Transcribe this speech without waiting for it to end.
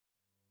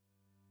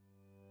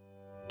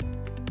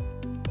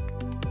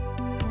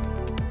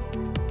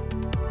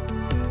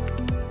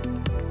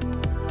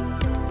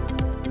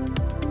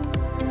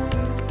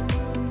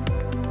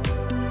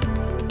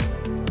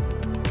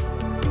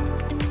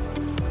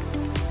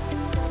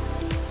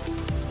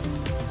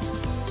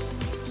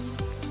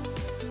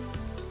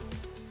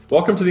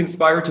Welcome to the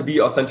Inspired to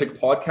Be Authentic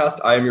podcast.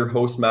 I am your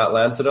host, Matt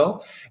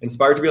Lansadell.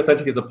 Inspired to Be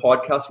Authentic is a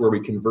podcast where we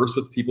converse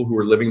with people who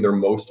are living their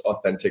most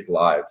authentic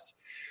lives.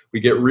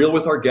 We get real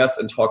with our guests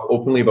and talk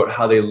openly about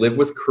how they live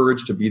with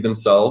courage to be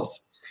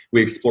themselves.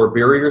 We explore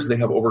barriers they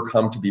have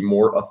overcome to be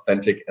more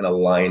authentic and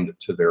aligned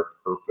to their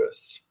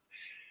purpose.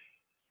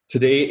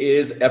 Today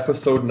is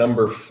episode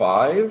number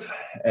 5,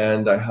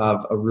 and I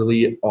have a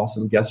really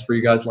awesome guest for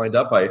you guys lined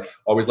up. I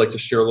always like to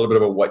share a little bit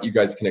about what you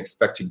guys can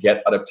expect to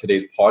get out of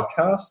today's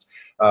podcast.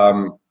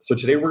 So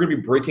today we're going to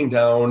be breaking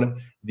down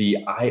the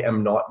I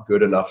am not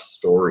good enough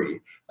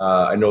story.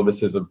 I know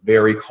this is a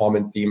very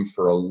common theme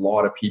for a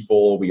lot of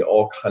people. We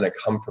all kind of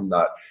come from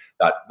that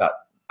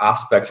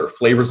aspects or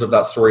flavors of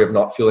that story of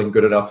not feeling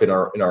good enough in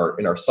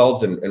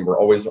ourselves, and we're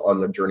always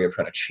on the journey of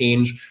trying to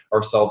change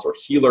ourselves or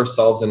heal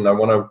ourselves. And I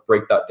want to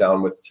break that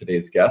down with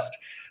today's guest.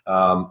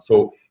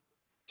 So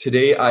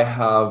today I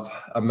have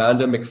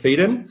Amanda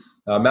McFadden.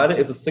 Amanda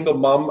is a single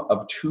mom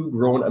of 2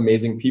 grown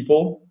amazing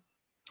people.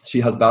 She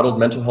has battled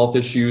mental health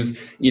issues,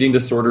 eating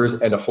disorders,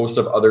 and a host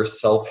of other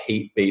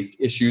self-hate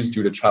based issues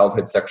due to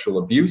childhood sexual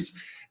abuse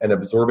and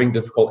absorbing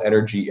difficult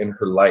energy in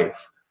her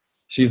life.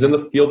 She's in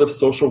the field of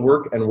social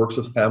work and works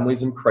with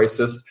families in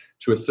crisis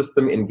to assist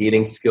them in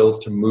gaining skills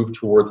to move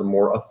towards a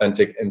more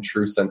authentic and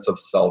true sense of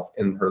self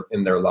in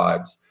their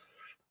lives.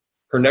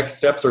 Her next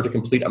steps are to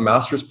complete a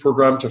master's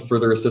program to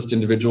further assist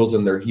individuals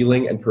in their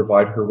healing and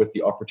provide her with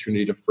the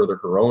opportunity to further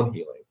her own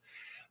healing.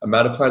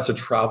 Amanda plans to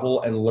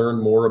travel and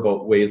learn more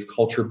about ways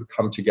culture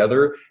come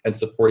together and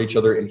support each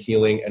other in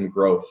healing and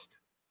growth.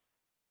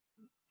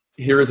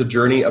 Here is a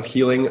journey of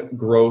healing,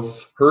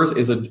 growth. Hers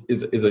is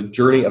a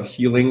journey of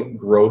healing,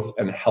 growth,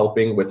 and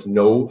helping with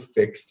no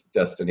fixed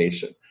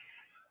destination.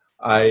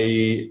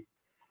 That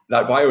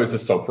bio is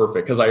just so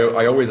perfect because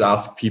I always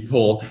ask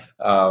people,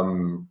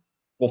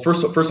 well,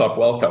 first off,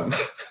 welcome.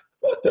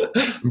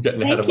 I'm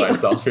getting ahead of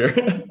myself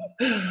here.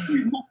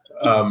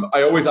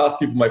 I always ask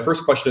people, my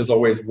first question is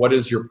always, what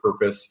is your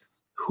purpose?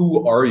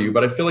 Who are you?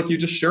 But I feel like you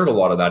just shared a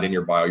lot of that in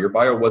your bio. Your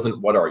bio wasn't,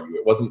 what are you?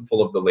 It wasn't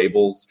full of the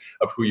labels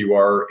of who you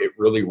are. It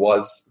really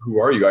was, who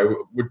are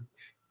you?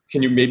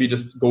 Can you maybe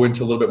just go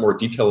into a little bit more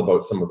detail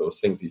about some of those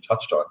things you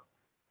touched on?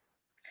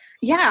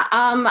 Yeah.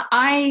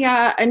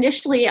 I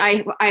initially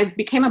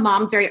became a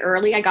mom very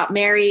early. I got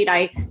married.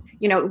 I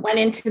went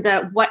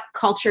into what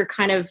culture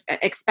kind of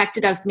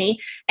expected of me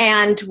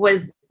and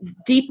was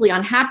deeply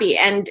unhappy.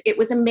 And it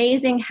was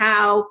amazing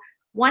how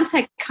once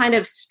I kind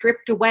of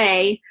stripped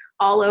away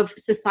all of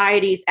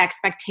society's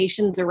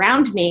expectations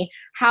around me,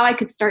 how I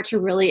could start to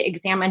really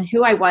examine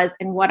who I was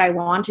and what I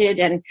wanted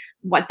and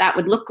what that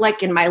would look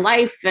like in my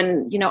life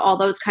and, all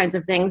those kinds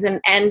of things. And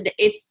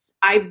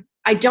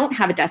I don't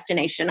have a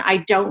destination. I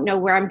don't know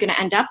where I'm going to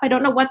end up. I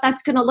don't know what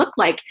that's going to look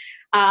like.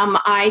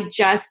 I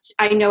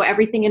know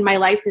everything in my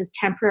life is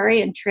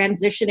temporary and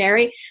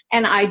transitionary,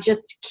 and I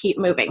just keep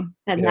moving.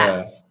 And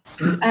that's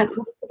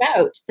what it's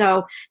about.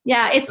 So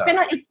yeah,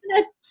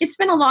 it's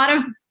been a lot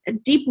of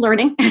deep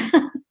learning.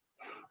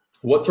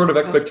 What sort of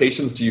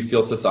expectations do you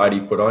feel society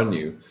put on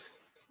you?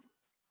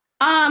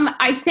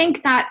 I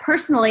think that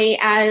personally,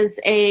 as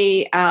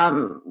a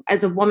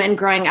woman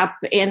growing up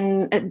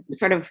in a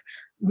sort of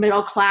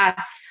middle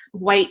class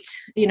white,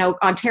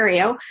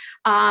 Ontario,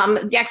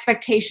 the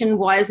expectation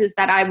is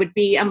that I would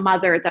be a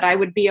mother, that I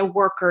would be a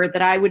worker,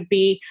 that I would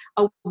be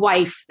a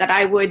wife, that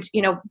I would,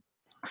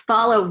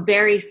 follow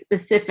very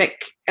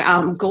specific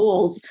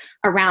goals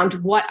around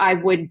what I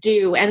would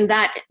do. And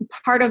that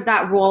part of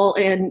that role,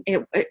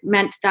 it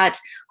meant that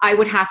I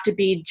would have to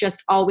be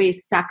just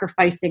always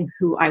sacrificing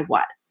who I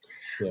was.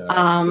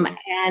 Yeah.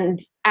 And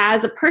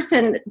as a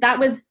person, that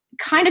was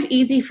kind of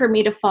easy for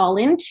me to fall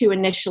into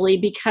initially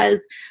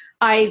because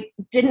I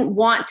didn't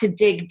want to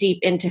dig deep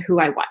into who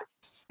I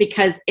was,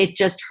 because it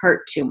just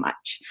hurt too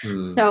much.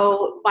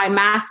 So by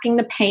masking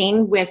the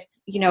pain with,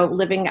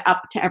 living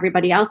up to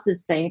everybody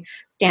else's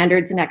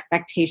standards and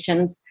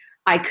expectations,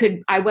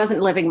 I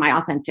wasn't living my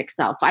authentic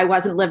self. I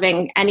wasn't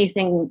living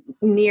anything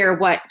near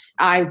what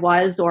I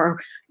was,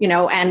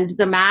 and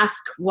the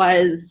mask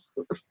was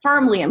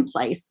firmly in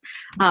place.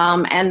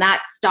 And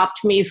that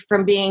stopped me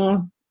from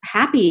being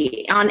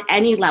happy on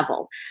any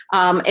level.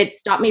 It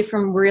stopped me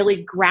from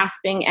really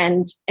grasping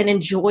and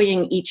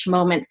enjoying each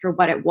moment for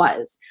what it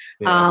was.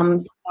 Yeah.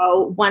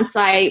 So once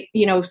I,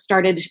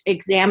 started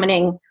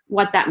examining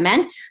what that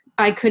meant,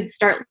 I could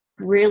start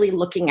really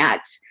looking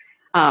at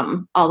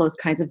all those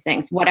kinds of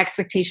things. What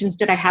expectations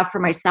did I have for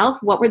myself?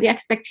 What were the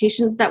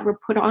expectations that were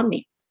put on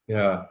me?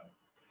 Yeah.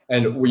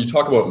 And when you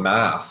talk about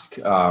mask,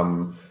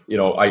 I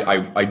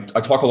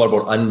talk a lot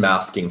about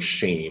unmasking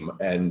shame.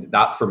 And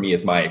that for me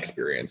is my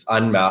experience.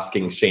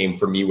 Unmasking shame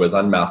for me was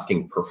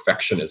unmasking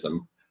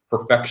perfectionism.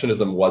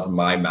 Perfectionism was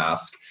my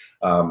mask.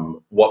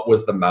 What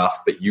was the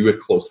mask that you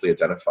would closely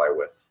identify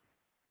with?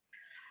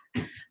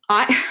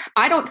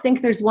 I don't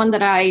think there's one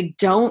that I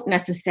don't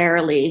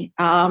necessarily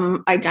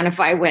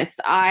identify with.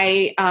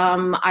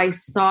 I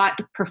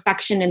sought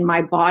perfection in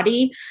my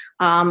body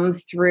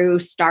through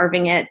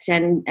starving it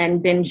and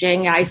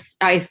binging. I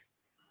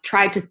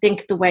tried to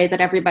think the way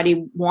that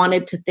everybody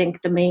wanted to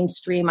think, the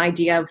mainstream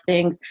idea of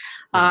things.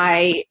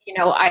 I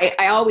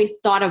always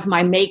thought of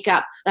my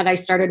makeup that I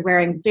started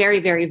wearing very,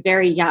 very,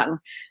 very young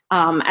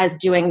as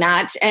doing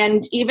that.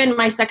 And even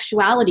my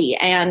sexuality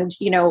and,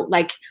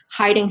 like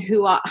hiding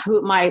who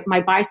my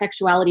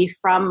bisexuality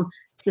from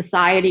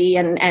society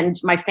and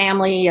my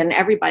family and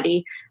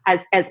everybody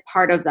as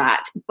part of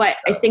that. But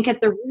I think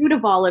at the root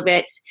of all of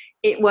it,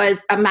 it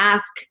was a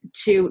mask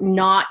to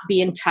not be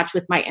in touch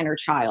with my inner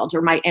child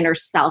or my inner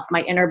self,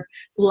 my inner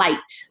light.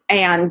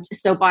 And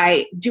so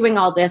by doing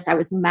all this, I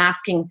was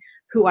masking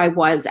who I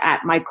was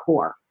at my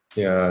core.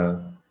 Yeah.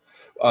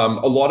 A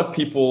lot of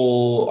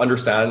people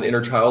understand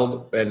inner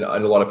child and a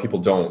lot of people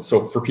don't.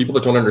 So for people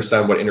that don't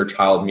understand what inner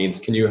child means,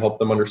 can you help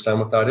them understand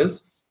what that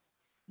is?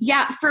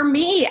 Yeah, for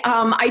me,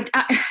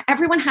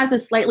 everyone has a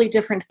slightly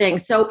different thing.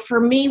 So for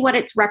me, what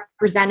it's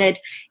represented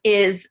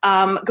is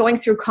going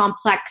through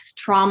complex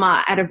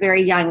trauma at a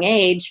very young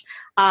age.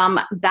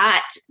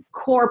 That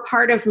core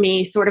part of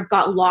me sort of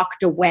got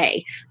locked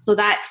away. So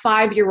that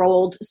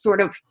 5-year-old sort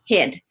of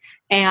hid.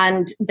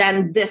 And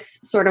then this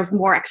sort of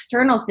more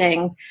external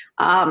thing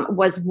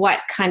was what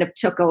kind of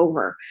took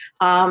over.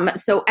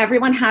 So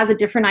everyone has a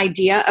different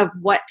idea of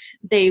what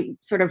they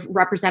sort of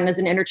represent as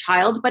an inner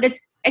child. But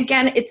it's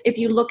if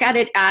you look at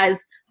it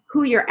as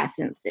who your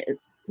essence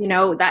is,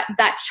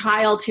 that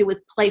child who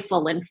was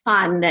playful and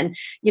fun and,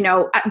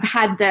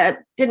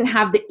 didn't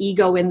have the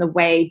ego in the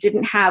way,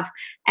 didn't have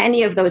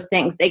any of those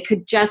things. They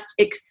could just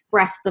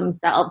express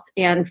themselves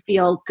and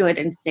feel good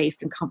and safe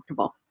and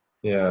comfortable.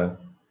 Yeah.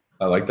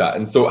 I like that.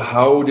 And so I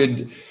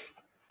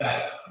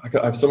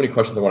have so many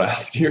questions I want to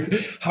ask you.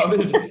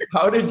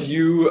 How did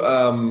you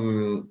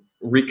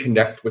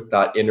reconnect with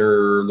that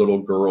inner little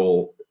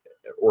girl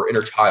or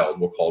inner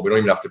child, we'll call it? We don't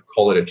even have to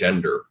call it a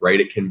gender, right?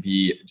 It can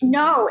be just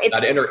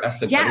that inner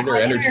essence, that inner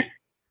energy.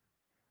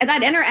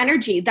 That inner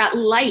energy, that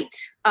light.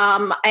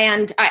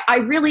 And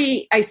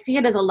I see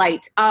it as a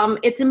light.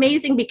 It's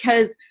amazing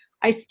because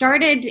I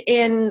started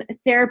in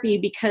therapy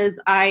because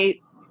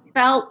I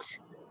felt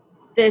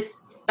this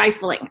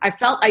stifling. I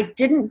felt I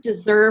didn't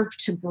deserve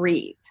to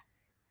breathe.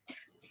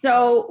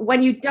 So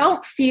when you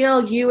don't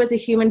feel you as a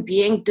human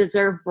being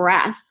deserve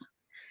breath,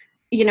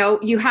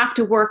 you have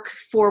to work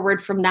forward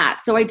from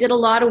that. So I did a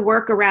lot of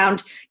work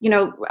around,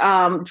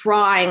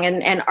 drawing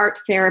and art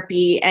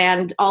therapy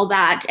and all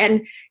that.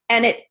 And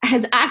it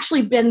has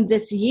actually been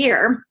this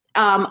year.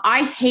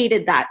 I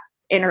hated that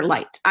inner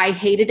light. I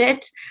hated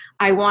it.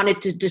 I wanted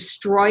to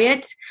destroy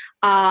it.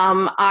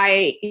 And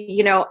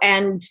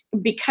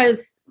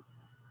because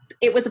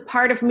it was a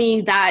part of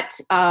me that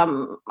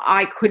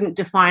I couldn't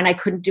define, I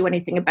couldn't do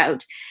anything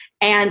about.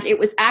 And it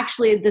was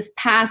actually this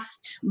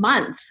past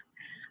month,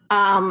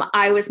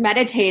 I was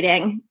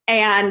meditating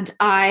and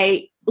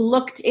I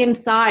looked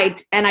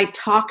inside and I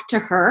talked to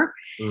her.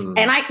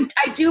 And I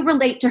do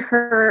relate to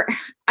her.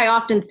 I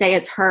often say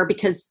it's her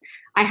because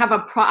I have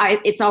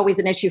it's always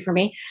an issue for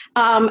me.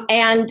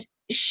 And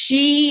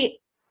she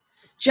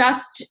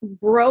just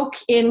broke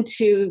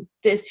into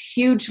this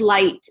huge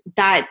light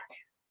that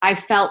I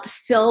felt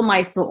fill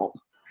my soul.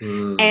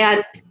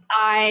 And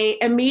I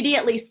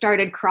immediately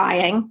started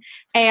crying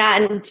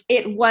and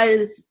it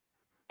was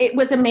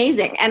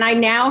amazing. And I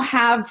now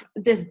have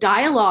this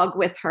dialogue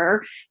with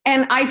her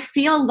and I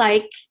feel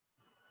like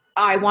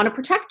I want to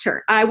protect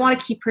her. I want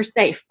to keep her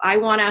safe. I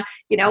want to,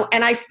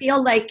 and I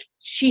feel like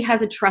she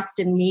has a trust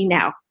in me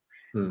now.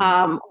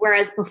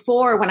 Whereas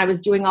before when I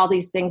was doing all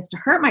these things to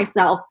hurt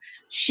myself,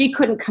 she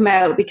couldn't come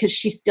out because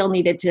she still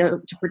needed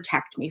to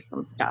protect me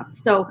from stuff.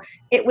 So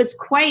it was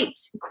quite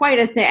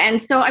a thing.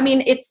 And so,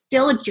 it's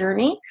still a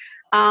journey.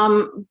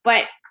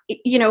 But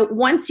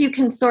once you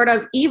can sort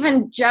of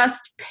even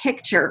just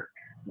picture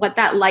what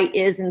that light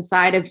is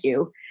inside of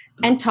you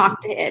and talk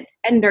to it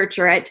and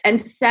nurture it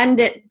and send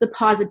it the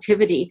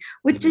positivity,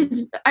 which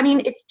is,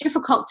 it's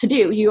difficult to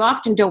do. You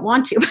often don't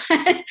want to,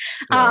 but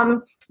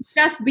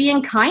just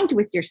being kind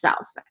with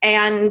yourself.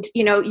 And,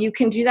 you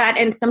can do that.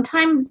 And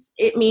sometimes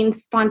it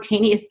means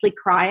spontaneously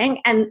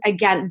crying. And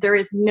again, there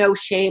is no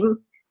shame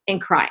in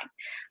crying.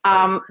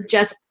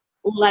 Just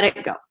let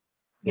it go,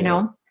 you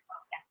know?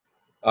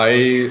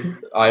 I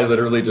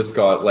literally just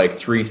got like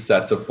 3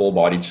 sets of full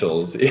body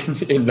chills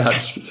in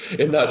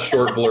that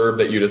short blurb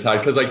that you just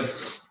had. Cause like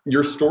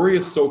your story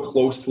is so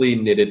closely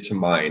knitted to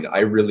mine. I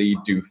really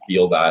do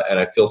feel that. And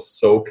I feel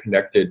so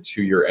connected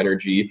to your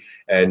energy.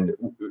 And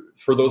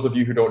for those of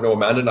you who don't know,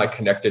 Amanda and I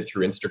connected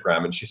through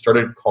Instagram and she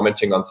started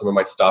commenting on some of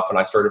my stuff and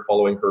I started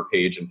following her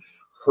page and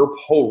her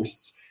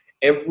posts.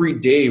 Every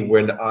day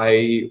when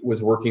I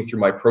was working through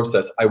my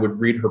process, I would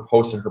read her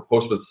post and her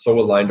post was so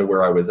aligned to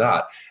where I was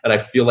at. And I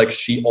feel like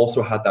she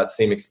also had that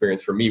same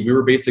experience for me. We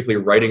were basically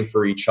writing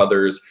for each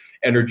other's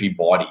energy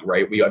body,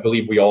 right? I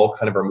believe we all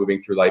kind of are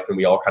moving through life and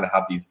we all kind of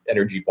have these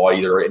energy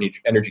body or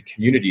energy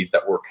communities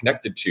that we're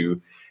connected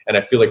to. And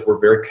I feel like we're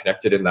very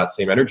connected in that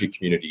same energy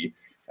community.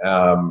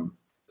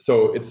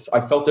 So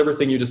I felt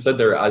everything you just said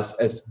there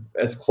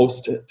as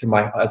close to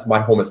my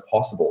home as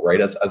possible,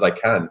 right? As I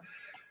can.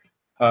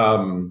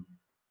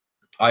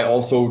 I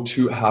also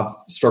too have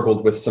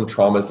struggled with some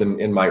traumas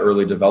in my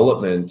early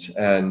development,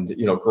 and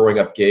growing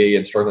up gay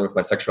and struggling with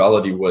my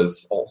sexuality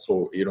was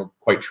also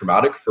quite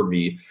traumatic for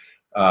me.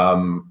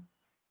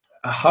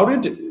 How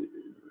did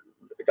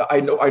I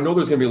know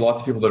there's going to be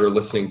lots of people that are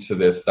listening to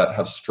this that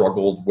have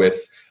struggled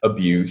with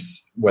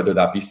abuse, whether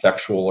that be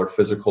sexual or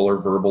physical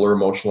or verbal or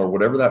emotional or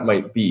whatever that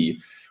might be.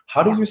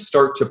 How do you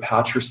start to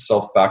patch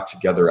yourself back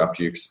together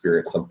after you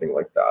experience something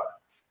like that?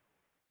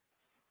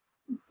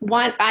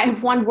 I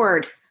have one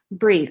word: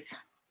 breathe.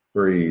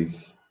 Breathe.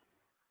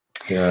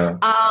 Yeah.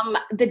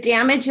 The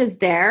damage is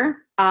there.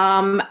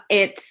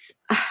 It's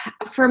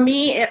for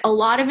me, a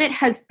lot of it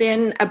has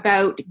been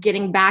about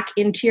getting back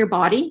into your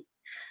body,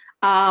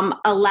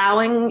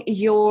 allowing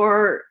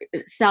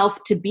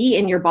yourself to be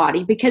in your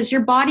body, because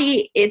your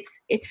body,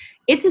 it's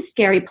a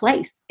scary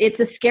place. It's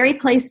a scary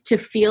place to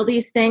feel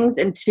these things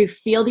and to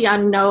feel the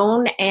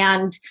unknown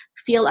and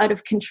feel out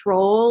of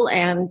control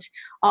and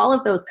all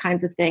of those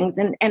kinds of things.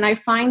 And I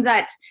find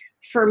that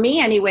for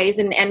me anyways,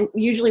 and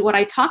usually what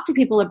I talk to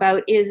people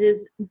about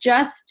is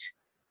just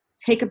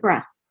take a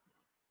breath.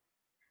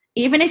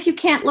 Even if you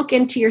can't look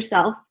into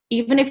yourself,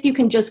 even if you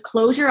can just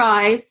close your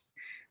eyes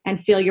and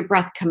feel your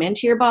breath come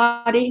into your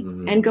body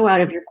and go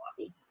out of your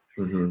body.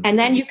 And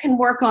then you can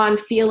work on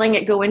feeling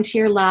it go into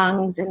your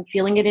lungs and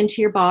feeling it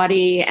into your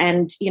body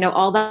and,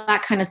 all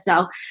that kind of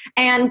stuff,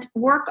 and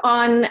work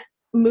on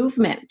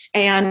movement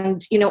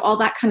and, all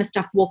that kind of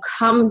stuff will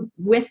come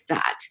with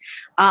that.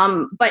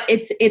 But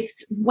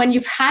it's when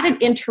you've had an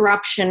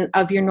interruption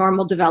of your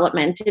normal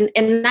development,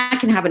 and that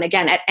can happen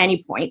again at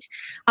any point,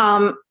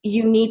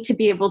 you need to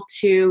be able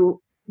to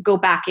go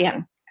back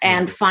in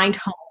and find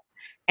home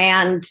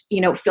and,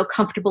 feel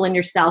comfortable in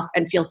yourself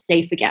and feel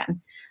safe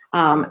again.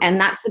 And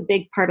that's a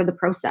big part of the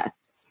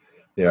process.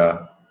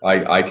 Yeah,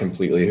 I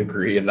completely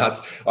agree. And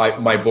that's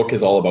my book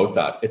is all about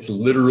that. It's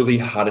literally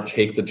how to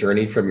take the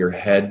journey from your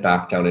head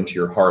back down into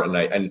your heart. And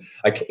I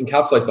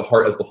encapsulate the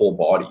heart as the whole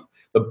body.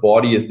 The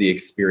body is the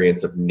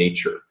experience of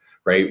nature,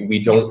 right?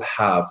 We don't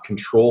have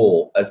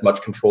as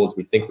much control as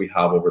we think we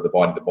have over the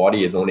body. The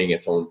body is owning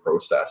its own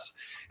process.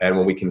 And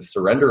when we can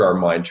surrender our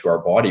mind to our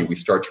body, we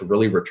start to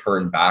really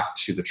return back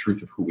to the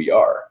truth of who we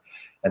are.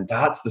 And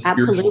that's the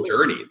spiritual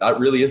journey. That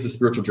really is the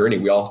spiritual journey.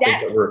 We all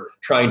think that we're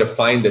trying to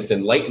find this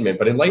enlightenment,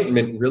 but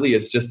enlightenment really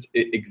is just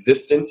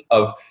existence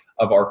of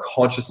our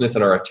consciousness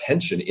and our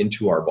attention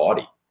into our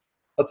body.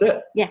 That's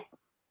it. Yes.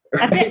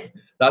 That's it.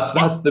 That's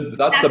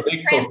the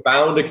big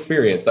profound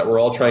experience that we're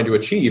all trying to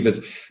achieve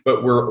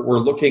but we're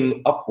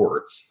looking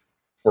upwards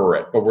for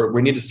it, but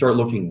we need to start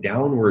looking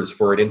downwards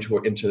for it into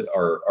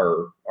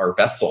our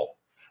vessel.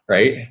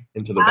 Right?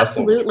 Into the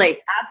vessel.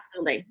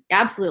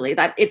 Absolutely.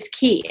 That it's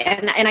key.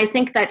 And I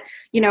think that,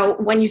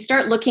 when you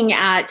start looking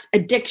at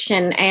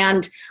addiction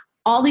and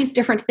all these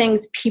different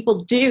things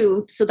people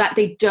do so that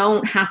they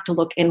don't have to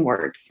look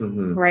inwards,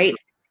 right?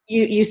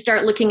 You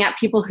start looking at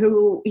people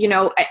who,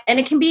 and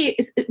it can be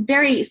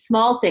very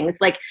small things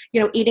like,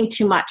 eating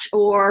too much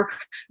or,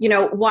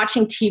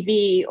 watching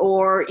TV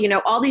or,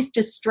 all these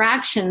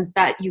distractions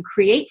that you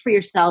create for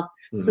yourself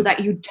so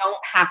that you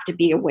don't have to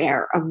be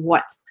aware of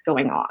what's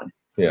going on.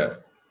 Yeah.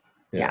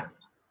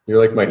 You're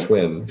like my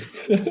twin.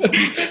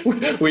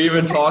 We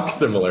even talk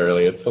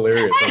similarly. It's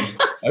hilarious.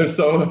 I'm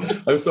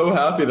so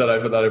happy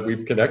that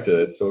we've connected.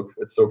 It's so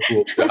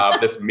cool to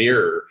have this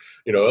mirror.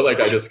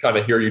 Like I just kind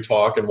of hear you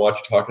talk and watch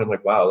you talk, and I'm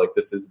like, wow, like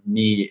this is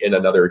me in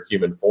another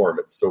human form.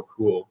 It's so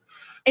cool.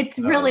 It's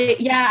really,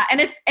 and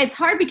it's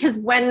hard because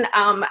when,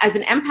 as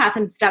an empath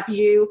and stuff,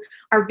 you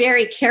are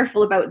very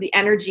careful about the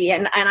energy.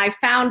 And I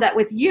found that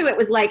with you, it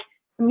was like,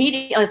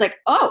 immediately I was like,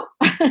 oh,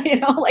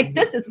 like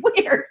this is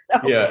weird.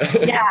 So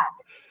yeah.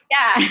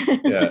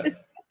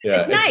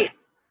 It's nice.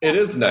 It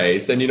is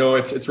nice. And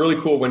it's really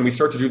cool when we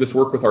start to do this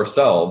work with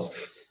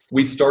ourselves,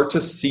 we start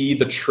to see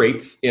the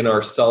traits in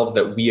ourselves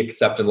that we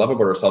accept and love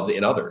about ourselves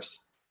in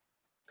others.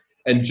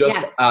 And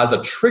just as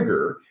a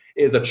trigger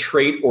is a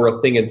trait or a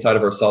thing inside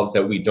of ourselves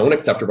that we don't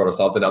accept about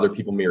ourselves and other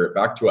people mirror it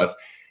back to us.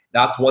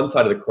 That's one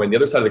side of the coin. The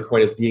other side of the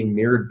coin is being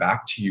mirrored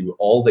back to you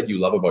all that you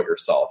love about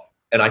yourself.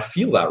 And I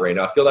feel that right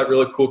now. I feel that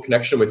really cool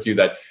connection with you,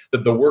 that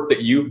the work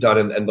that you've done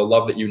and the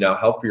love that you now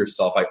have for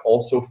yourself, I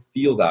also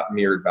feel that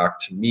mirrored back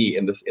to me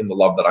in the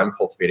love that I'm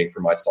cultivating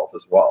for myself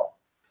as well.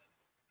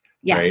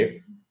 Yes. Right?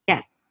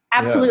 Yes,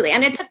 absolutely. Yeah.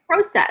 And it's a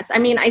process. I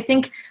mean, I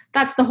think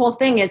that's the whole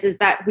thing is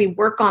that we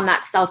work on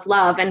that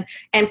self-love.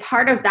 And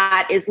part of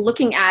that is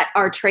looking at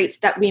our traits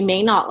that we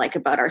may not like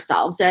about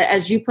ourselves,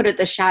 as you put it,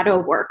 the shadow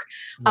work,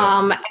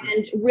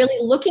 and really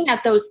looking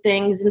at those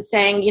things and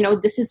saying,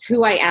 this is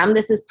who I am.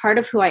 This is part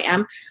of who I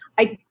am.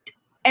 And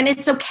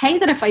it's okay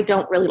that if I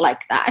don't really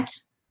like that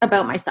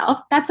about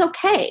myself, that's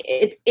okay.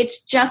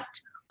 It's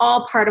just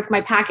all part of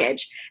my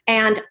package.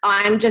 And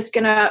I'm just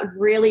going to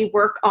really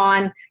work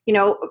on,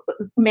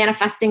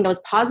 manifesting those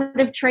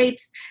positive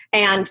traits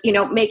and,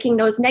 making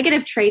those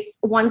negative traits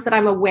ones that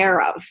I'm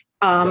aware of.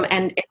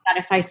 And that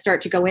if I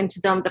start to go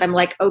into them, that I'm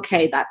like,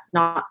 okay, that's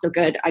not so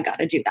good. I got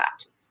to do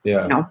that.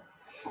 Yeah.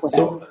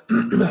 So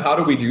how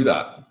do we do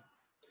that?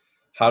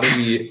 how do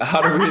we,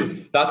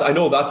 that's, I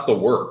know that's the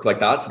work, like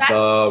that's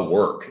the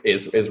work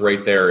is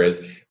right there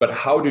but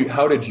how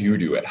did you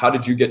do it? How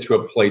did you get to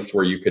a place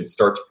where you could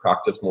start to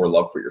practice more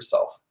love for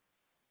yourself?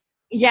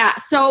 Yeah.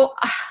 So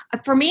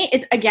for me,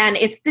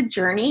 it's the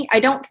journey. I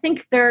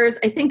think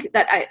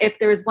that if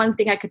there's one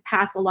thing I could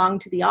pass along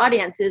to the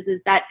audience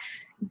is that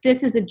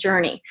this is a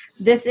journey.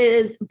 This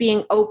is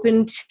being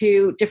open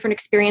to different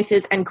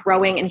experiences and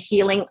growing and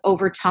healing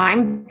over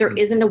time. There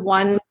isn't a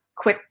one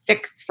quick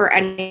fix for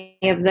any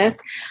of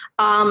this.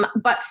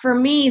 But for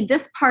me,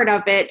 this part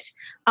of it,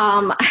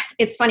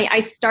 it's funny. I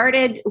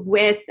started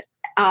with,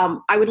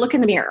 I would look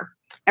in the mirror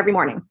every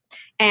morning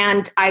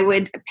and I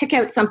would pick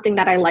out something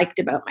that I liked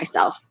about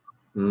myself.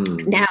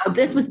 Now,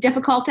 this was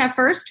difficult at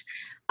first.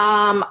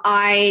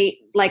 Because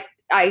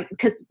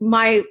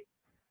my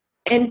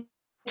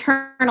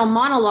internal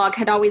monologue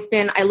had always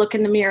been, I look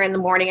in the mirror in the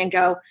morning and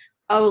go,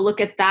 oh,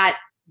 look at that.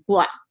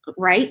 What?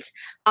 Right.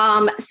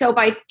 So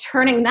by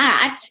turning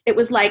that, it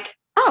was like,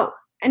 oh,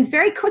 and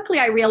very quickly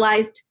I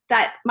realized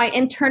that my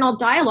internal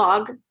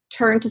dialogue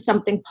turned to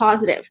something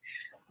positive.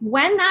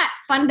 When that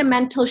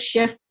fundamental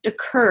shift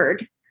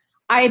occurred,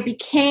 I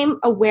became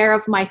aware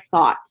of my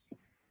thoughts.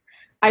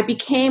 I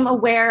became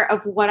aware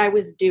of what I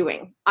was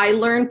doing. I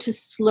learned to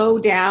slow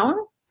down,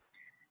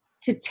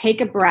 to take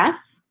a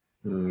breath,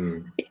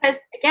 because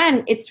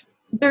again,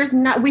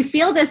 we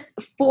feel this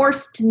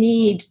forced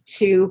need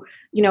to,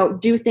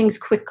 do things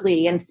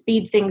quickly and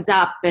speed things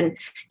up and,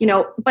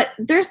 but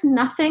there's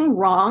nothing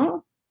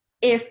wrong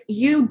if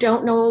you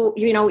don't know,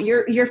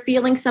 you're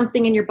feeling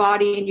something in your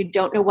body and you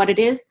don't know what it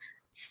is.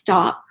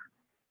 Stop.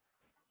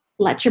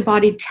 Let your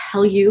body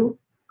tell you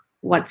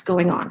what's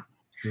going on.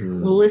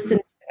 Listen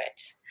to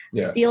it.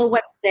 Yeah. Feel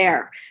what's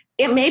there.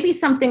 It may be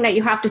something that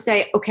you have to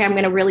say, okay, I'm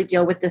going to really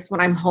deal with this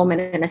when I'm home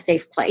and in a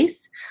safe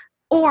place.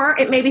 Or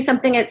it may be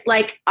something it's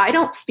like, I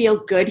don't feel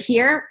good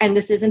here and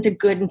this isn't a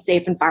good and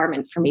safe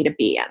environment for me to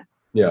be in.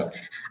 Yeah.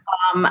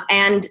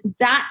 And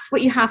that's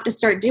what you have to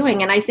start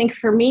doing. And I think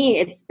for me,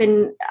 it's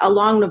been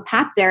along the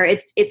path there.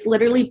 It's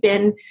literally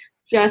been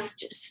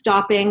just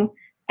stopping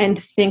and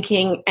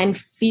thinking and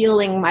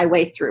feeling my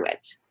way through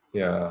it.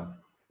 Yeah.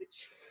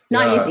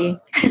 Not easy.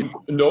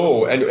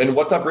 No. And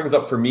what that brings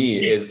up for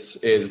me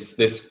is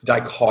this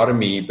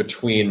dichotomy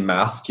between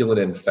masculine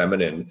and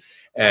feminine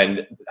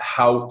and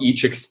how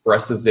each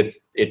expresses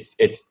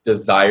its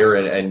desire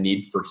and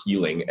need for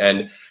healing.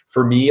 And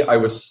for me, I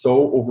was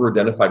so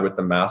over-identified with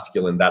the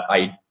masculine that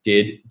I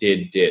did.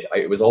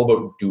 It was all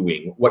about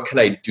doing. What can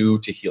I do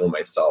to heal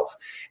myself?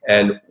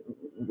 And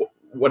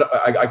what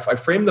I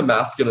frame the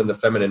masculine and the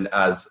feminine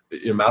as,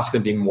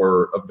 masculine being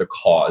more of the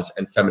cause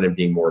and feminine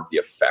being more of the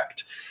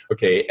effect.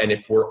 Okay. And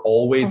if we're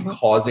always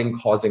causing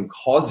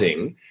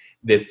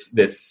this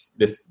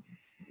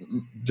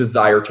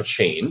desire to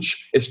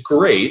change, it's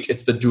great.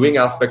 It's the doing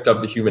aspect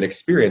of the human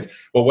experience.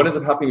 But what ends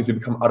up happening is we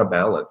become out of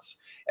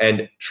balance.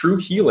 And true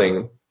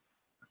healing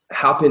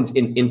happens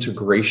in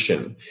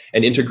integration,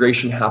 and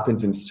integration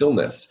happens in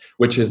stillness,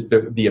 which is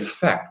the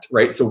effect,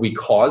 right? So we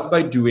cause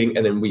by doing,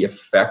 and then we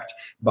affect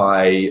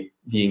by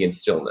being in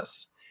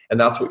stillness. And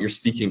that's what you're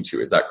speaking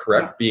to. Is that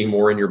correct? Being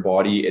more in your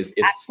body is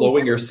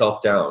slowing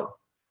yourself down.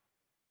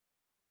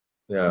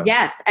 Yeah.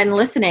 Yes. And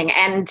listening.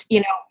 And,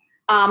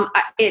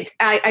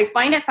 I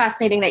find it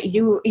fascinating that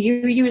you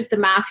use the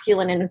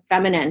masculine and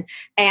feminine.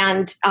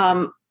 And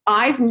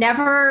I've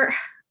never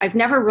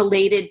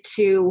related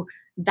to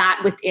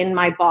that within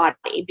my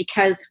body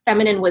because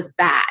feminine was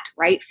bad,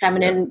 right?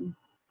 Feminine,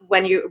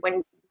 when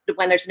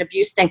there's an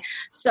abuse thing.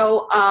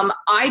 So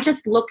I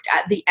just looked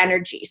at the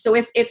energy. So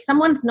if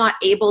someone's not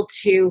able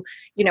to,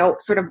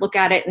 sort of look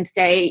at it and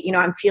say,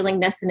 I'm feeling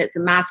this and it's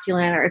a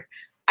masculine, or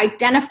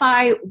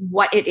identify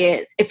what it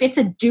is. If it's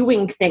a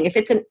doing thing, if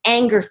it's an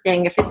anger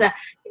thing, if it's an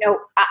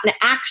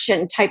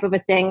action type of a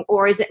thing,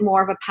 or is it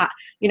more of a,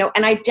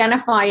 and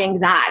identifying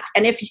that.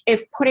 And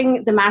if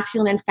putting the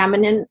masculine and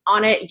feminine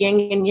on it,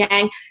 yin and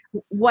yang,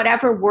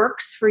 whatever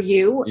works for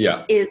you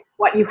is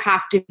what you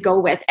have to go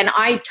with. And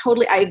I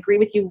agree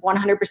with you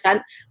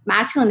 100%.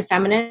 Masculine and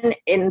feminine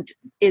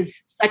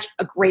is such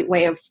a great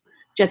way of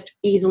just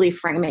easily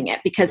framing it,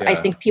 because I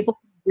think people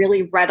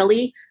really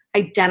readily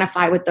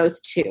identify with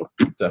those two.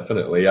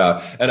 Definitely. Yeah.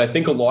 And I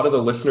think a lot of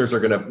the listeners are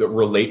going to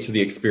relate to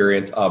the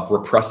experience of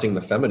repressing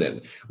the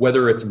feminine,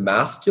 whether it's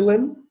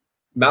masculine,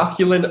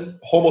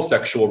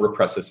 homosexual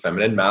represses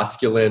feminine,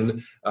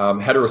 masculine,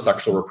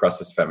 heterosexual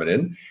represses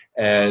feminine,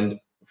 and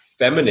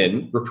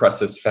feminine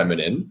represses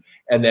feminine.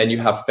 And then you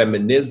have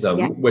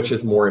feminism, which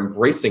is more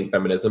embracing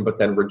feminism, but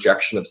then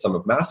rejection of some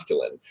of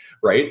masculine,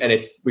 right? And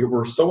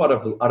we're so out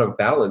of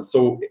balance.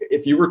 So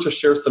if you were to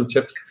share some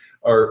tips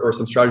or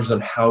some strategies on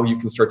how you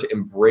can start to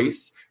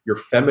embrace your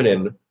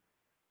feminine,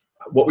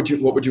 what would you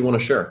want to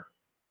share?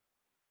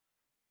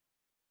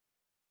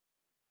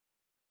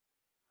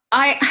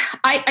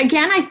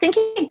 I think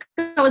it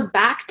goes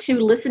back to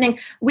listening.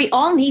 We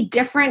all need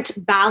different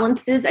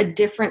balances at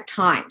different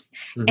times.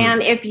 Mm-hmm.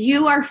 And if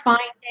you are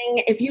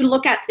if you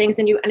look at things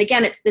and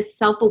again, it's this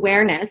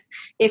self-awareness.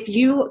 If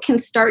you can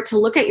start to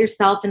look at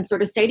yourself and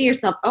sort of say to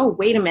yourself, oh,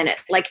 wait a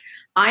minute, like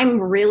I'm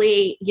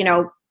really,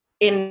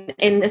 in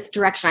this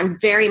direction. I'm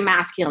very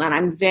masculine. And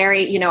I'm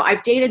very,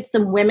 I've dated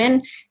some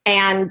women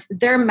and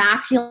their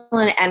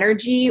masculine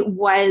energy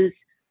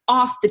was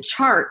off the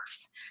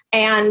charts.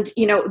 And,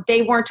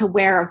 they weren't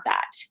aware of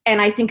that. And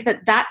I think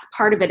that that's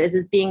part of it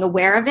is being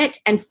aware of it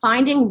and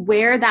finding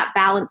where that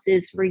balance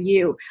is for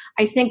you.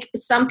 I think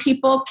some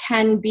people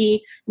can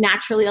be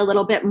naturally a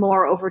little bit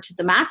more over to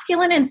the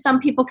masculine and some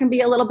people can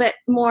be a little bit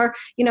more,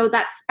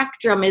 that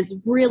spectrum is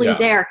really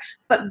there.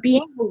 But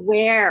being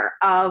aware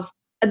of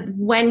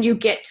when you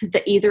get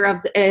to either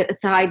of the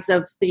sides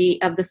of the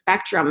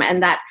spectrum,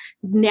 and that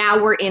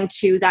now we're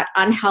into that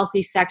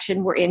unhealthy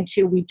section,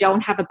 we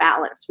don't have a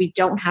balance, we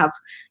don't have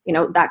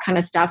that kind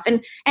of stuff,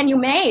 and you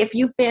may, if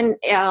you've been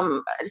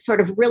sort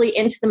of really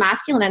into the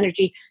masculine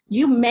energy,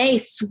 you may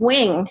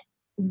swing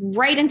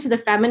right into the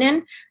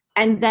feminine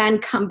and then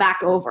come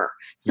back over.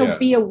 So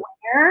be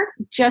aware,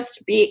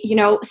 just be,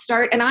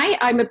 start. And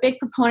I'm a big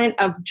proponent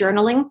of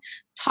journaling.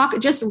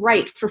 Just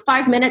write for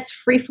 5 minutes,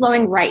 free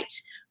flowing write.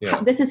 Yeah.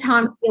 This is how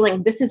I'm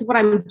feeling. This is what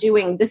I'm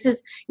doing. This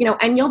is,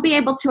 and you'll be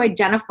able to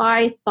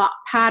identify thought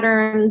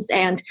patterns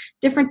and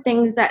different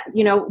things that,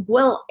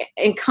 will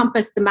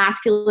encompass the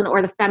masculine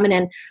or the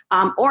feminine,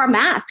 or a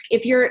mask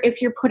if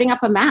you're putting up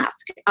a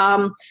mask,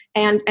 and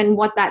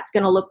what that's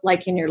going to look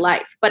like in your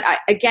life. But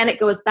again, it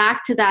goes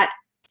back to that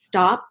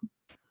stop,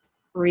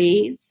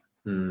 breathe,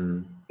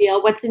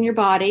 feel what's in your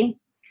body,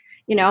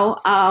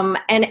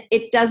 and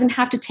it doesn't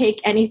have to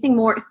take anything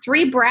more.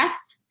 3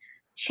 breaths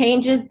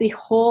changes the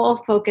whole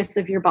focus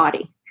of your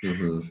body.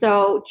 Mm-hmm.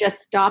 So just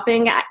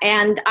stopping.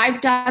 And I've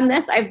done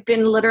this. I've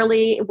been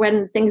literally,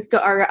 when things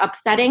are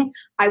upsetting,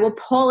 I will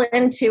pull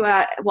into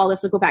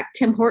this will go back,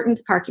 Tim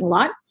Hortons parking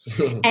lot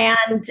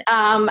and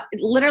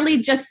literally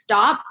just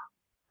stop,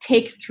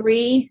 take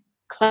 3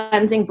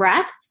 cleansing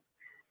breaths,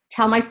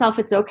 tell myself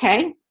it's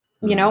okay,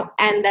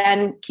 and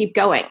then keep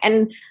going.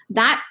 And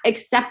that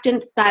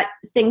acceptance that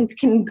things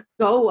can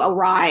go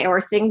awry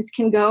or things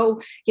can go,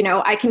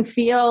 I can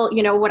feel,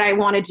 what I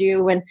want to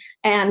do and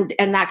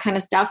that kind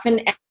of stuff.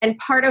 And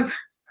part of,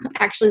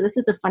 actually, this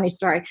is a funny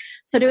story.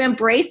 So to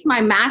embrace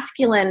my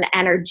masculine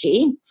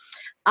energy,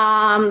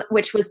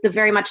 which was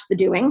very much the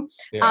doing,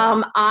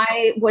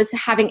 I was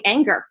having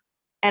anger.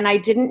 And I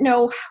didn't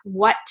know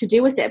what to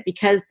do with it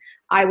because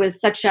I was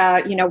such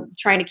a,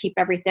 trying to keep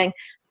everything.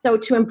 So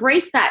to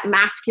embrace that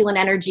masculine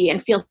energy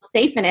and feel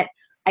safe in it,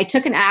 I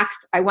took an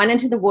axe, I went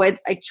into the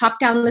woods, I chopped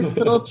down this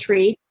little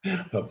tree,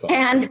 That's awesome.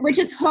 And which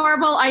is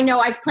horrible. I know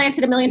I've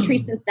planted a million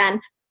trees since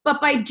then.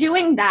 But by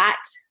doing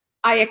that,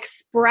 I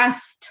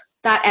expressed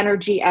that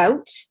energy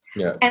out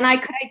and I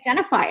could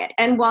identify it.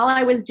 And while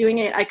I was doing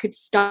it, I could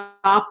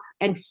stop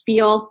and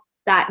feel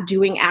that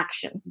doing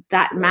action,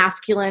 that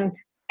masculine,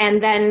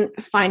 and then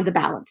find the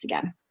balance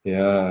again.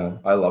 Yeah,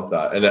 I love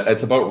that. And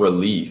it's about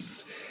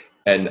release.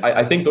 And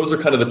I think those are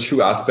kind of the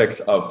 2 aspects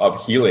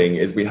of healing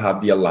is we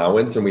have the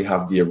allowance and we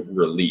have the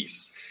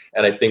release.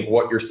 And I think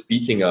what you're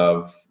speaking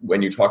of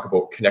when you talk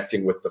about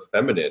connecting with the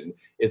feminine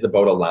is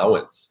about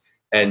allowance.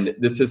 And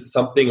this is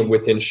something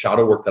within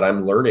shadow work that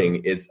I'm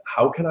learning is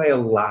how can I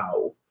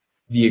allow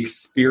the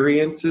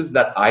experiences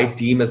that I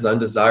deem as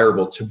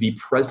undesirable to be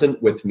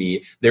present with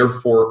me,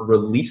 therefore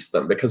release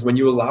them. Because when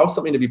you allow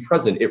something to be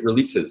present, it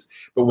releases.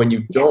 But when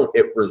you don't,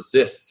 it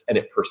resists and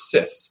it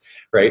persists,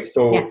 right?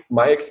 So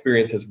my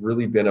experience has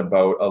really been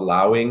about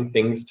allowing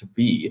things to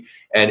be.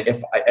 And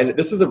and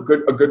this is a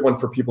good one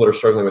for people that are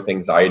struggling with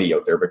anxiety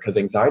out there, because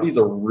anxiety is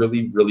a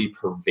really, really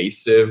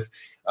pervasive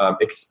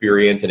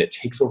experience and it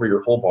takes over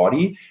your whole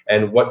body.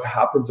 And what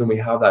happens when we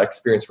have that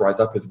experience rise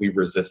up is we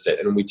resist it.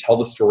 And we tell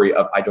the story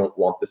of, I don't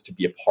want this to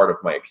be a part of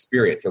my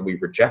experience, and we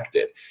reject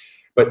it.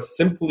 But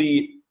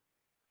simply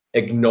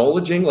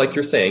acknowledging, like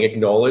you're saying,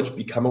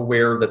 become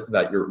aware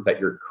that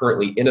you're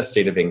currently in a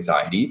state of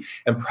anxiety,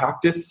 and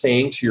practice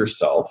saying to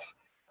yourself,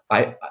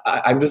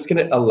 I'm just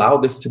going to allow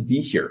this to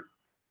be here.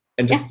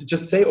 And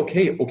just say,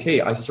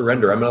 okay, I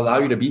surrender. I'm going to allow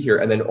you to be here.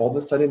 And then all of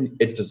a sudden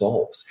it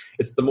dissolves.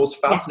 It's the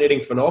most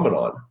fascinating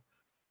phenomenon.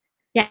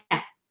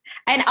 Yes.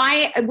 And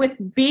with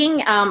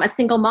being a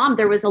single mom,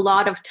 there was a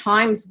lot of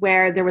times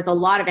where there was a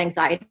lot of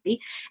anxiety.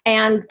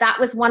 And that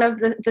was one of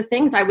the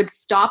things I would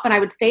stop and I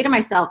would say to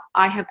myself,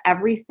 I have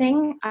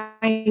everything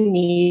I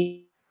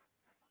need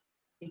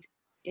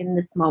in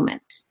this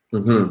moment.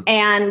 Mm-hmm.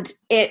 And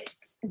it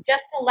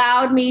just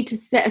allowed me to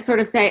sort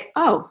of say,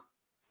 oh,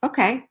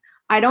 okay,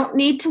 I don't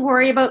need to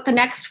worry about the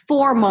next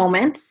 4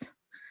 moments.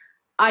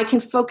 I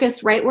can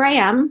focus right where I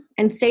am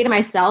and say to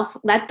myself,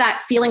 let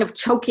that feeling of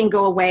choking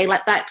go away.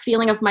 Let that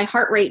feeling of my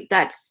heart rate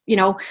that's,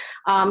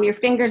 your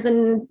fingers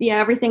and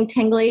everything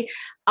tingly,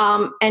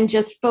 and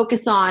just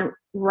focus on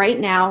right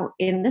now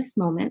in this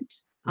moment.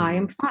 Mm-hmm. I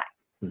am fine.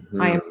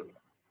 Mm-hmm.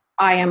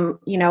 I am,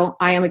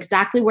 I am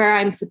exactly where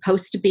I'm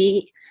supposed to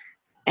be.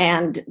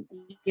 and,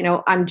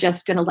 I'm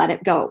just going to let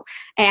it go.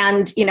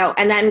 And,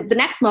 and then the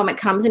next moment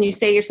comes and you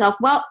say to yourself,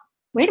 well,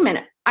 wait a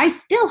minute, I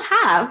still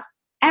have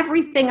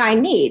everything I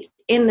need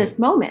in this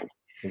moment.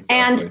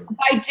 Exactly. And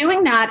by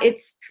doing that,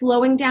 it's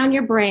slowing down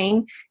your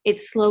brain,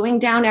 it's slowing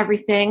down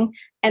everything,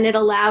 and it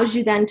allows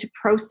you then to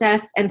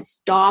process and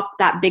stop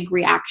that big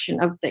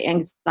reaction of the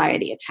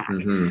anxiety attack.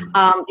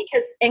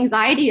 Because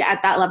anxiety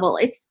at that level,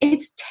 it's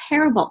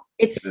terrible.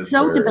 It's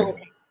so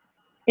debilitating.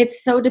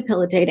 It's so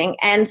debilitating.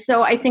 And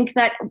so I think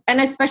that,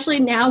 and especially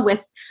now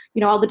with,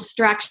 all the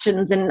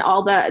distractions and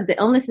all the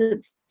illnesses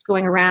that's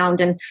going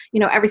around and,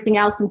 everything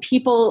else, and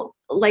people,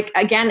 like,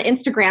 again,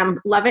 Instagram,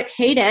 love it,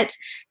 hate it,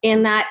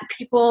 in that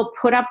people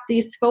put up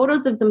these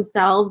photos of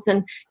themselves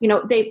and,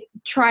 they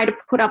try to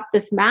put up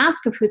this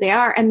mask of who they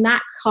are. And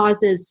that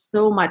causes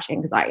so much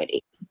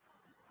anxiety.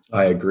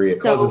 I agree. It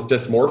causes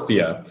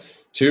dysmorphia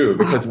too,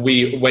 because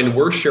when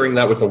we're sharing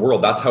that with the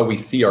world, that's how we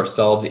see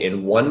ourselves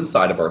in one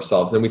side of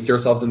ourselves, and we see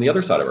ourselves in the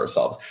other side of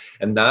ourselves.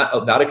 And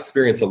that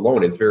experience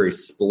alone is very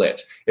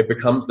split. It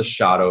becomes the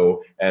shadow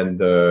and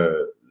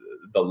the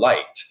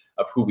light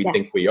of who we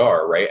think we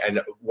are, right? And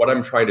what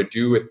I'm trying to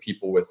do with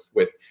people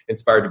with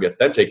Inspired to Be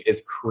Authentic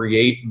is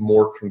create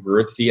more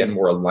congruency and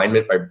more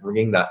alignment by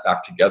bringing that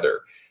back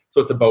together. So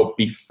it's about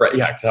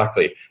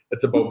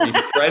It's about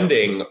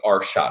befriending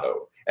our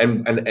shadow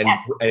and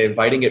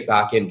inviting it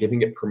back in,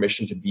 giving it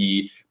permission to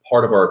be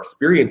part of our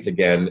experience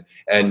again,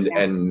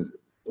 and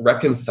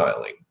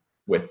reconciling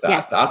with that.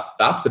 Yes.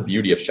 That's the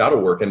beauty of shadow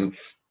work, and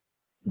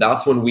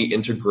that's when we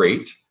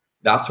integrate.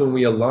 That's when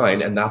we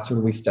align, and that's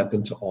when we step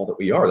into all that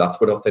we are. That's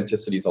what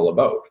authenticity is all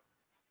about.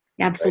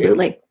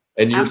 Absolutely. Right?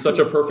 And you're such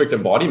a perfect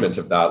embodiment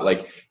of that.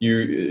 Like,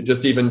 you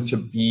just, even to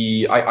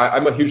be,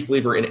 I'm a huge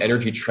believer in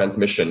energy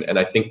transmission. And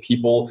I think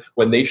people,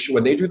 when they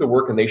do the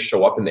work and they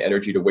show up in the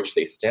energy to which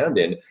they stand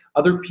in,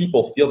 other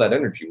people feel that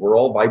energy. We're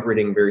all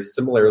vibrating very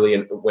similarly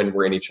when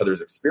we're in each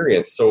other's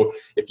experience. So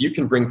if you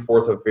can bring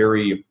forth a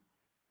very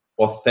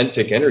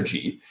authentic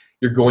energy,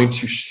 you're going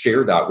to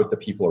share that with the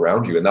people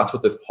around you. And that's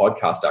what this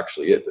podcast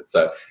actually is.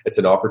 It's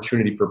an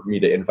opportunity for me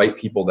to invite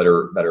people that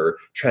are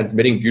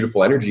transmitting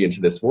beautiful energy into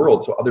this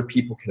world so other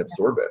people can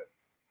absorb it.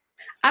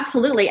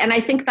 Absolutely. And I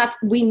think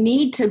we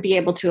need to be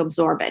able to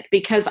absorb it,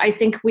 because I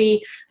think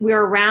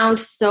we're around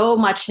so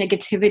much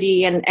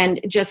negativity and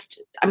just,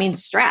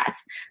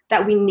 stress,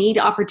 that we need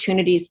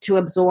opportunities to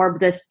absorb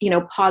this,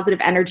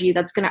 positive energy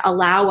that's going to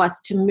allow us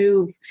to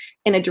move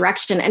in a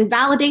direction and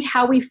validate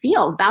how we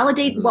feel,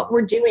 validate what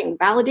we're doing,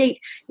 validate,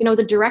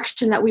 the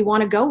direction that we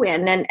want to go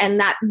in, and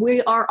that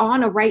we are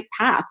on a right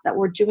path, that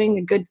we're doing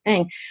a good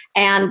thing.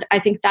 And I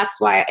think that's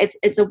why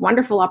it's a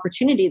wonderful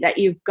opportunity that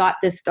you've got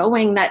this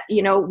going, that,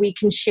 we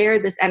can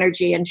share this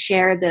energy and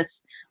share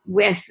this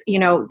with,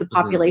 the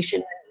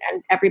population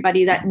and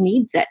everybody that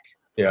needs it.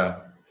 Yeah.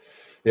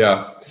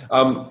 Yeah.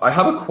 I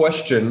have a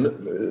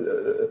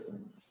question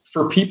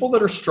for people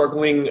that are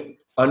struggling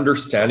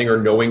understanding or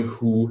knowing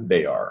who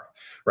they are,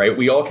 right?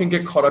 We all can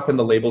get caught up in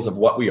the labels of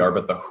what we are,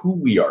 but the who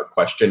we are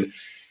question,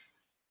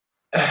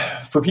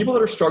 for people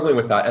that are struggling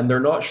with that and they're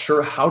not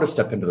sure how to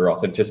step into their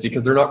authenticity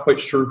because they're not quite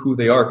sure who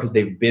they are because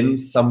they've been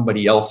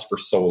somebody else for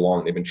so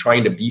long, they've been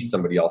trying to be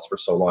somebody else for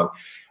so long,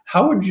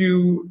 how would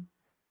you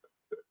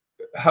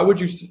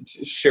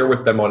share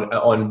with them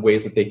on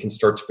ways that they can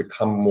start to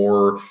become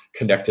more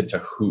connected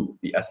to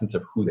the essence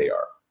of who they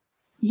are?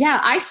 Yeah,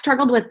 I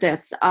struggled with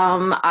this.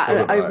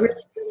 I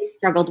really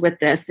struggled with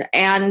this.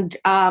 And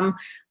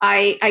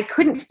I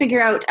couldn't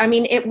figure out,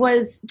 it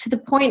was to the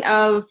point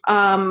of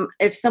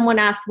if someone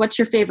asked, what's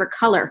your favorite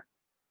color?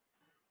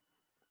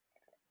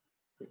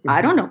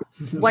 I don't know.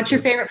 What's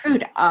your favorite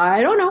food?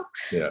 I don't know.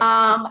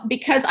 Yeah.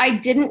 Because I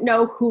didn't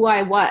know who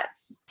I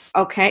was.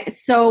 Okay.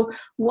 So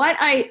what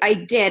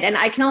I did, and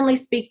I can only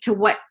speak to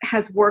what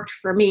has worked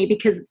for me,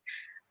 because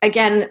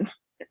again,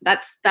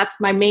 that's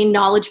my main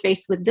knowledge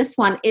base with this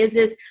one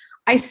is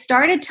I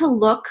started to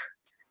look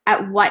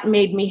at what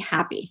made me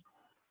happy.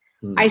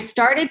 I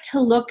started to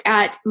look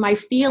at my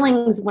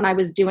feelings when I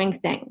was doing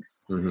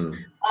things.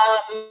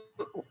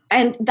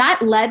 And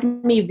that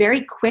led me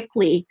very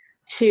quickly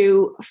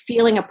to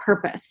feeling a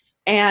purpose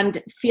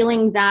and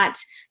feeling that,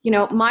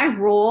 my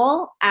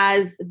role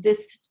as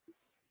this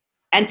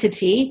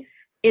entity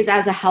is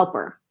as a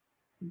helper.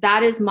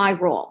 That is my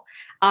role.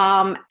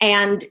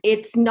 And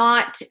it's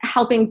not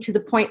helping to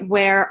the point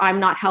where I'm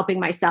not helping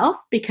myself,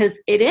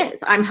 because it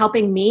is. I'm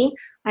helping me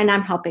and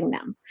I'm helping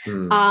them.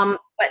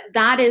 But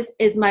that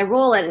is my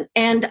role.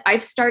 And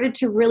I've started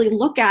to really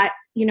look at,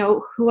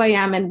 who I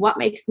am and what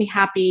makes me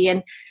happy.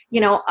 And,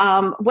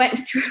 went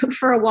through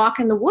for a walk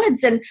in the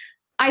woods, and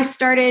I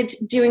started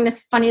doing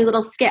this funny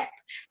little skip.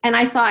 And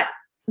I thought,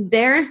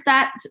 there's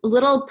that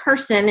little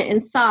person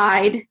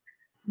inside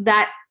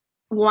that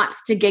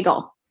wants to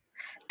giggle.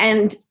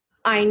 And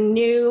I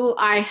knew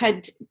I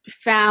had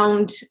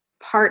found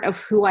part of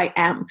who I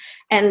am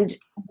and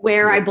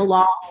where I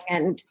belong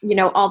and,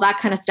 all that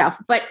kind of stuff.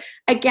 But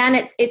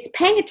again, it's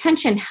paying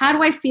attention. How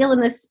do I feel in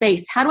this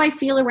space? How do I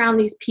feel around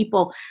these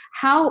people?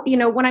 How,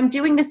 when I'm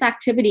doing this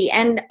activity?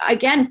 And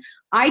again,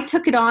 I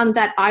took it on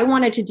that I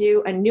wanted to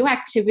do a new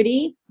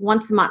activity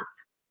once a month.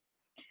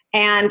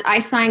 And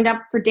I signed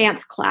up for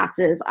dance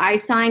classes. I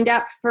signed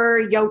up for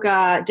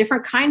yoga,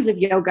 different kinds of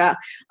yoga.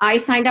 I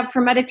signed up for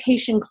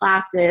meditation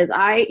classes.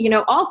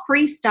 All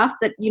free stuff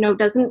that,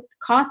 doesn't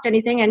cost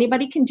anything.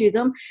 Anybody can do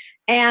them.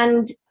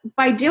 And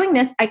by doing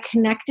this, I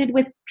connected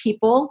with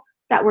people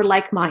that were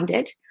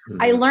like-minded.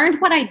 Mm-hmm. I learned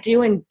what I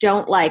do and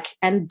don't like.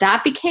 And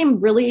that became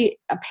really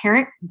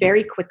apparent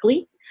very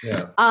quickly.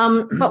 Yeah.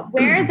 But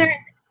where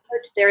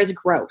there is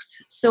growth.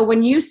 So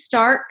when you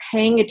start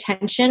paying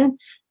attention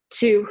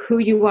to who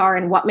you are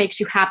and what makes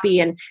you happy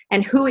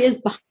and who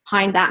is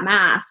behind that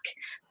mask,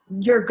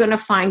 you're going to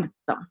find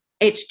them.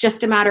 It's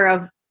just a matter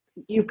of,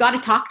 you've got to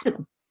talk to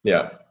them.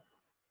 Yeah.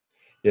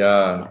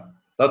 Yeah.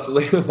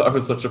 That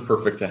was such a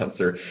perfect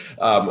answer.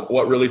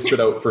 What really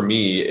stood out for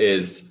me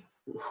is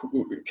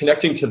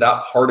connecting to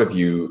that part of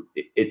you.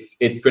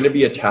 It's going to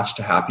be attached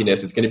to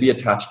happiness. It's going to be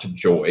attached to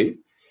joy,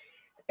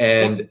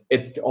 and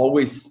it's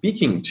always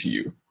speaking to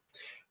you.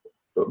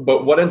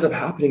 But what ends up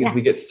happening is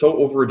we get so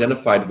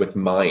over-identified with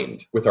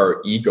mind, with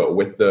our ego,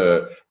 with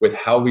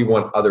how we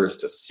want others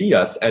to see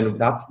us, and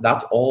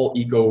that's all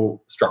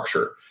ego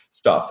structure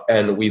stuff,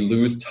 and we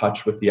lose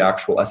touch with the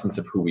actual essence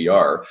of who we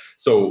are.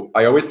 So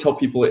I always tell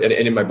people, and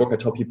in my book, I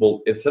tell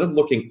people, instead of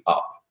looking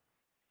up,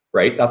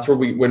 right? That's where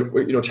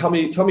tell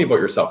me about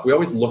yourself. We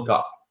always look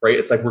up, right?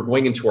 It's like we're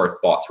going into our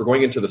thoughts, we're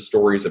going into the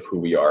stories of who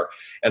we are,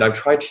 and I've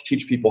tried to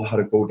teach people how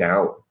to go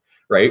down.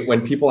 Right?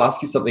 When people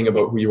ask you something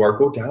about who you are,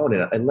 go down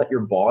and let your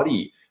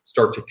body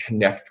start to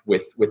connect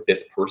with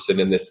this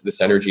person and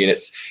this energy. And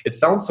it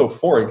sounds so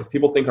foreign because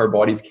people think our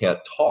bodies can't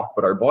talk,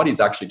 but our bodies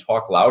actually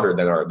talk louder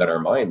than our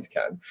minds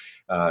can.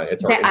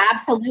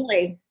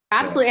 Absolutely.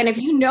 Absolutely. Yeah. And if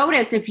you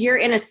notice, if you're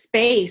in a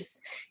space,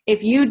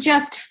 if you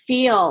just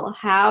feel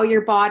how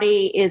your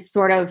body is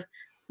sort of,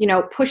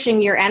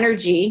 pushing your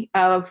energy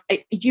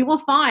you will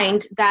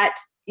find that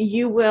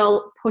you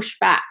will push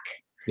back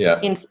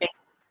in space.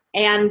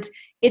 And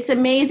it's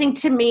amazing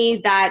to me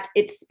that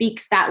it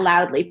speaks that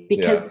loudly,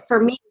 because for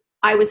me,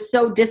 I was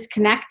so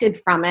disconnected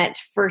from it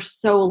for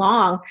so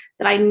long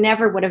that I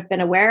never would have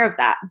been aware of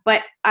that.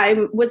 But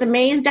I was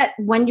amazed at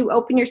when you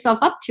open yourself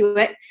up to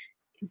it,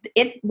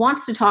 it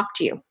wants to talk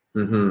to you.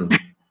 Mm-hmm.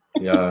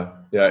 Yeah,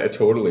 it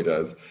totally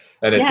does.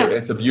 And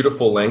it's a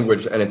beautiful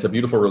language, and it's a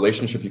beautiful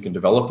relationship you can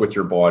develop with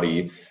your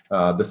body.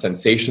 The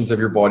sensations of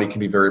your body can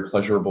be very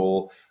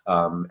pleasurable.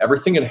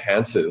 Everything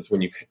enhances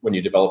when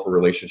you develop a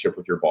relationship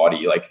with your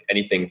body, like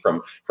anything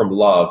from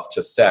love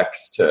to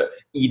sex to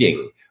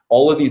eating.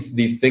 All of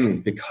these things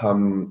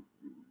become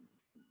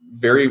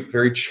very,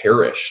 very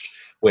cherished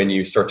when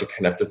you start to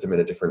connect with them in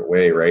a different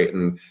way, right?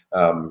 And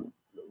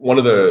one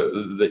of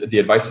the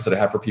advices that I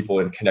have for people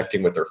in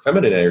connecting with their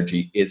feminine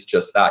energy is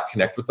just that: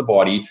 connect with the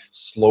body,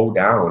 slow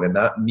down. And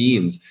that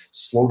means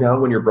slow down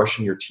when you're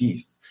brushing your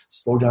teeth,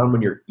 slow down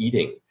when you're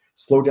eating,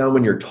 slow down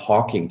when you're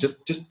talking.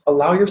 Just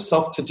allow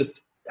yourself to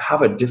just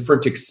have a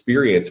different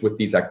experience with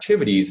these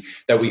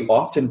activities that we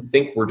often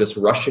think we're just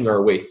rushing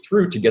our way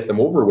through to get them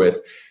over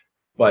with.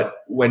 But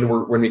when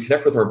we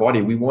connect with our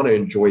body, we want to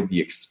enjoy the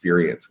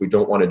experience. We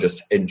don't want to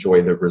just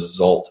enjoy the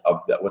result of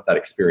what that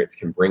experience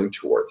can bring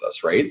towards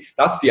us, right?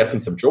 That's the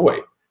essence of joy.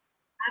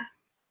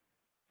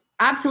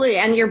 Absolutely.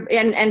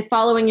 And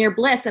following your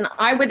bliss. And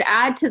I would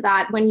add to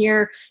that, when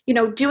you're,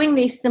 doing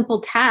these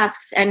simple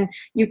tasks and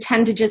you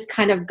tend to just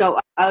kind of go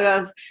out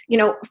of,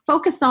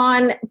 focus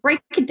on, break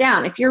it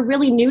down. If you're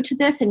really new to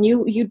this and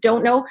you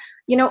don't know,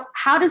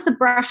 how does the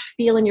brush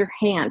feel in your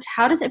hand?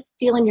 How does it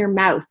feel in your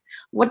mouth?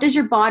 What does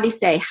your body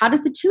say? How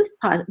does the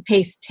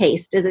toothpaste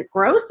taste? Is it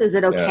gross? Is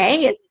it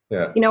okay?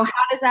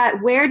 How does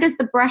that, where does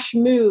the brush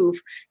move?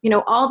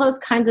 All those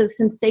kinds of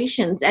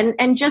sensations,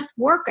 and just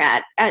work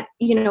at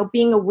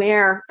being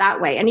aware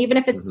that way. And even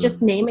if it's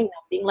just naming them,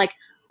 being like,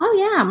 oh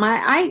yeah,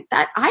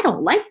 I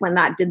don't like when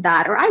that did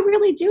that, or I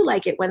really do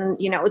like it when,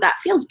 that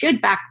feels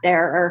good back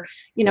there, or,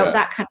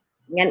 that kind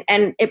of thing.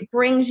 And it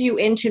brings you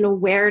into an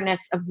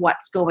awareness of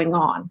what's going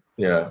on.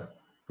 Yeah.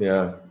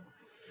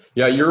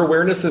 Your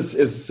awareness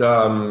is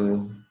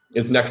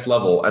next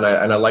level. And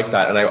I like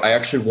that. And I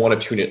actually want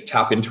to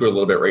tap into it a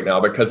little bit right now,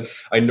 because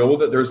I know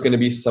that there's going to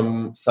be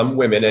some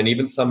women and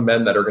even some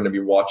men that are going to be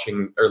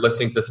watching or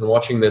listening to this and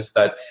watching this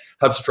that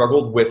have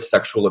struggled with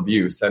sexual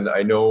abuse. And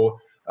I know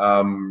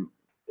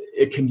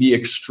it can be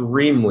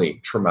extremely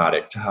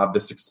traumatic to have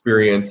this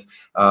experience.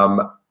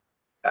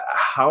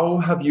 How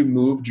have you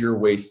moved your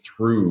way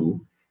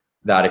through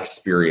that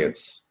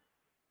experience?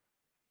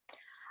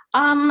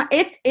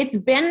 It's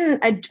been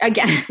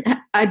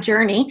a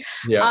journey.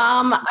 Yeah.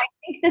 I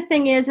think the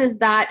thing is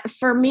that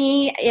for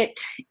me,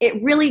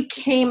 it really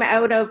came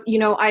out of,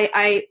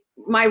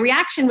 my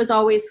reaction was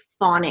always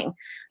fawning.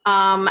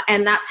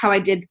 And that's how I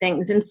did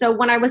things. And so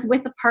when I was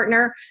with a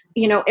partner,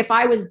 if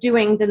I was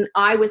doing, then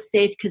I was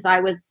safe because I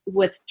was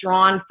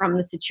withdrawn from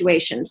the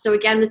situation. So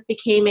again, this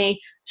became a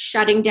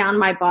shutting down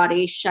my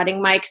body,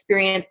 shutting my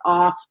experience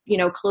off,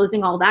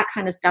 closing all that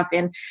kind of stuff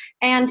in.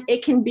 And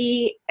it can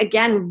be,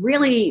 again,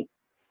 really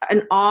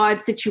an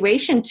odd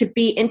situation to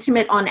be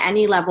intimate on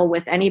any level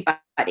with anybody.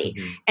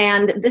 Mm-hmm.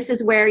 And this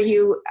is where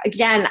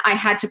I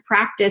had to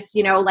practice,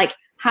 like,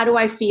 how do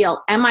I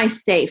feel? Am I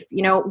safe?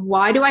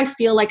 Why do I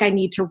feel like I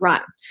need to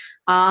run?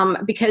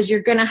 Because you're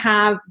going to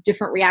have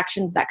different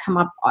reactions that come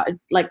up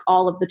like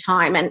all of the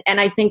time. And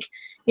I think,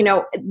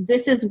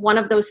 this is one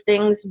of those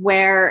things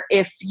where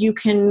if you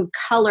can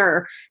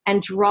color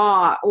and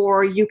draw,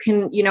 or you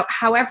can,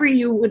 however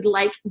you would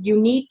like, you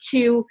need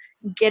to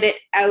get it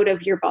out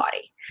of your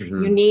body.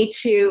 Mm-hmm. You need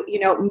to,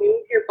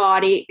 move your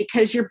body,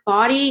 because your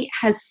body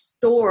has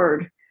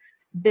stored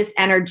this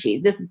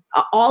energy.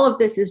 All of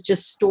this is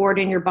just stored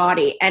in your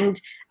body. And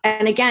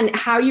again,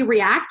 how you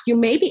react, you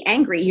may be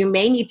angry. You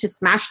may need to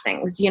smash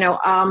things,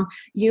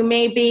 you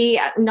may be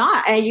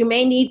not, you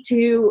may need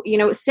to,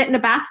 sit in a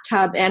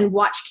bathtub and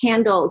watch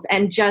candles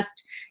and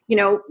just,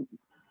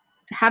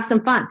 have some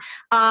fun.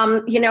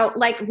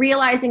 Like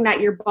realizing that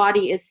your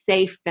body is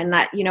safe and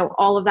that,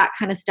 all of that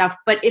kind of stuff.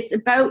 But it's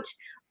about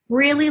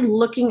really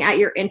looking at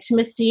your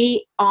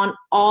intimacy on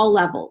all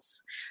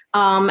levels,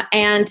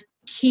 and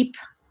keep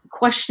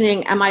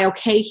questioning, am I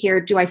okay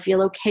here? Do I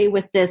feel okay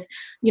with this?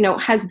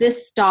 Has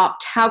this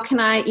stopped? How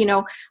can I,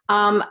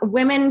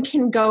 women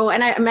can go,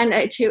 and I meant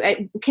it too,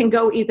 it can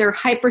go either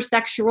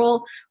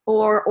hypersexual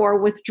or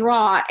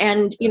withdraw.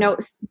 And,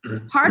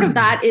 part of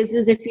that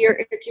is if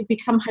you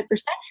become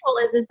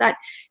hypersexual is that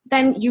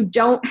then you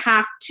don't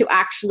have to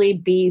actually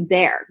be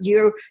there.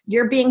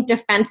 You're being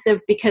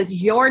defensive because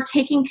you're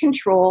taking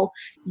control.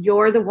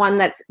 You're the one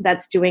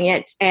that's doing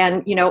it.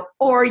 And,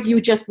 or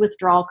you just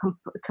withdraw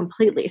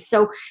completely.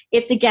 So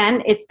it's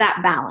that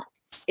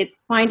balance.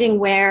 It's finding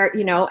where,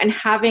 and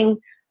having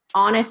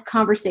honest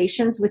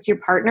conversations with your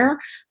partner.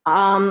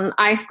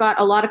 I've got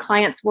a lot of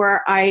clients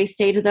where I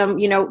say to them,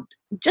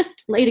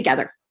 just lay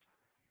together.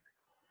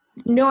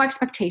 No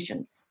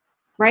expectations,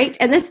 right?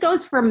 And this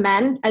goes for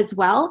men as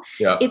well.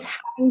 Yeah. It's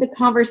having the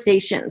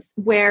conversations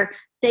where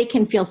they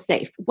can feel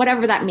safe,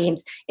 whatever that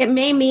means. It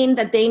may mean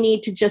that they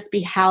need to just be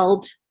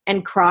held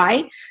and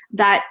cry,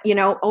 that,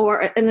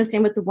 and the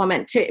same with the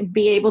woman, to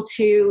be able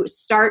to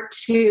start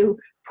to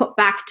put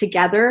back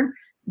together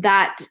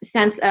that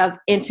sense of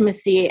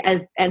intimacy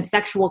and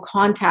sexual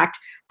contact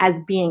as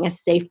being a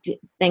safe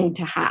thing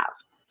to have.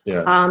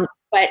 Yeah.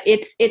 But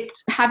it's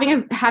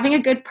having a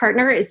good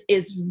partner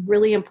is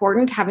really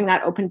important. Having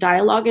that open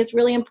dialogue is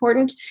really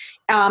important.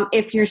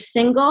 If you're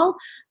single,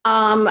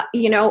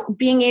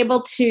 being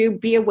able to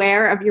be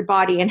aware of your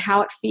body and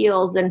how it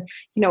feels, and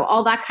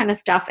all that kind of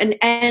stuff,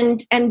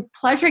 and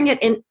pleasuring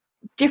it in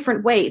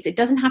different ways. It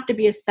doesn't have to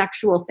be a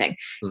sexual thing.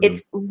 Mm-hmm.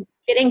 It's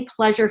getting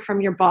pleasure from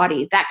your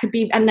body. That could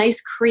be a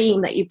nice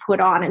cream that you put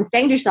on and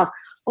saying to yourself,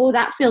 oh,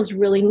 that feels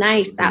really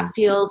nice. That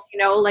feels,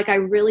 like I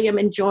really am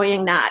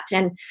enjoying that.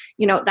 And,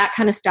 that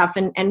kind of stuff,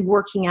 and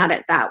working at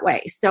it that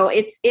way. So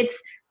it's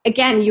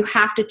again, you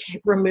have to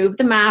remove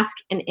the mask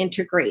and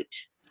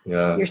integrate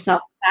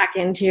yourself back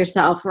into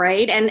yourself.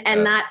 Right.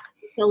 And that's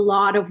a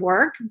lot of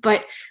work,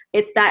 but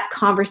it's that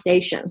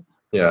conversation.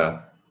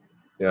 Yeah.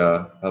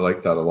 Yeah. I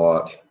like that a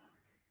lot.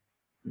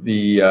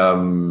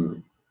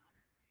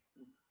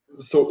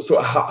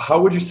 So how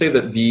would you say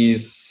that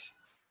these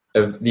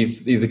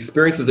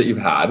experiences that you've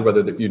had,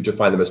 whether that you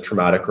define them as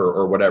traumatic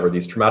or whatever,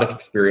 these traumatic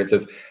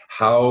experiences,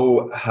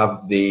 how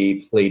have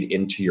they played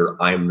into your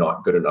I'm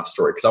not good enough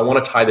story? Because I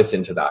want to tie this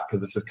into that,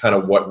 because this is kind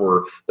of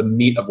the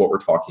meat of what we're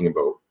talking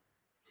about.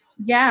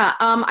 Yeah,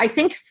 I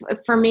think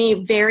for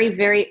me, very,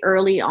 very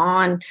early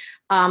on,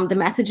 the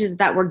messages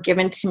that were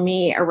given to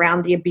me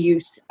around the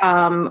abuse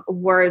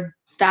were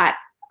that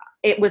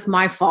it was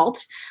my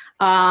fault.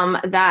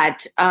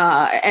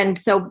 And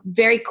so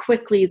very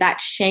quickly that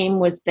shame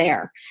was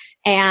there.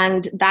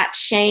 And that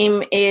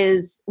shame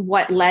is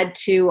what led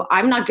to,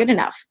 I'm not good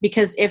enough,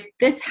 because if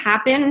this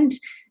happened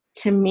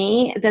to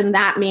me, then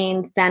that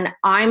means then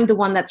I'm the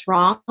one that's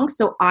wrong.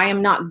 So I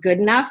am not good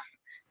enough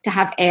to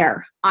have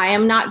air. I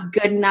am not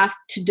good enough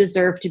to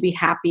deserve to be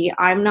happy.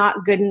 I'm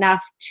not good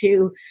enough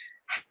to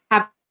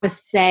have a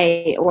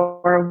say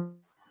or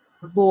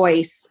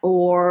voice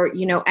or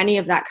any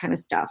of that kind of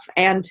stuff.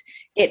 And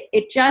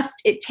it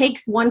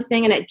takes one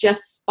thing and it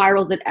just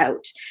spirals it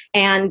out.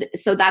 And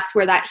so that's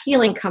where that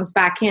healing comes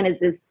back in,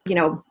 is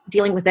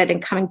dealing with it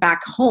and coming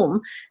back home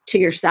to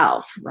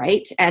yourself,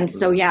 right? And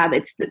so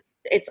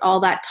it's all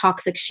that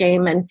toxic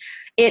shame. And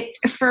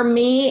for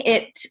me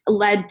it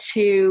led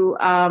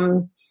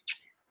to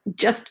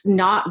just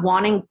not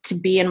wanting to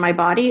be in my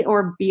body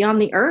or be on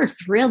the earth,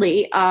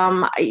 really.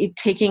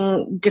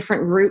 Taking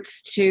different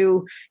routes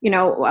to,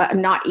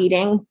 not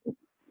eating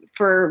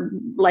for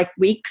like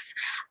weeks,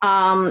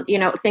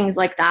 things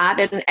like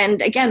that.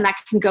 And again, that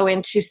can go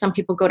into, some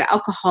people go to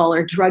alcohol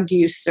or drug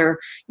use, or,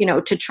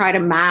 to try to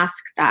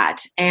mask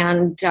that.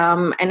 And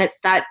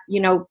it's that,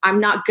 I'm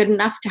not good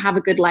enough to have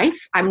a good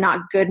life. I'm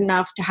not good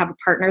enough to have a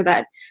partner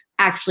that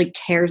actually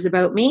cares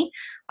about me.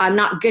 I'm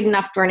not good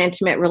enough for an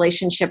intimate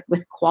relationship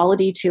with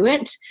quality to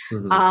it.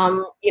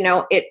 Mm-hmm.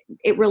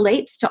 It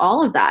relates to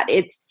all of that.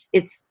 It's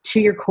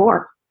to your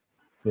core.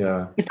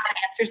 Yeah. If that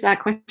answers that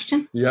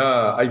question.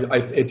 Yeah,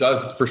 it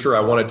does for sure. I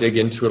want to dig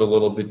into it a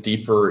little bit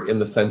deeper, in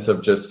the sense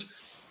of just,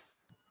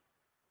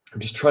 I'm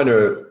just trying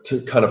to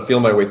kind of feel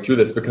my way through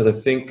this, because I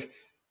think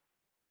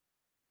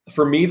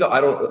for me,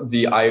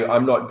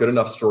 I'm not good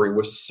enough story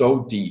was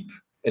so deep,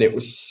 and it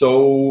was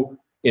so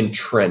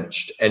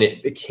entrenched, and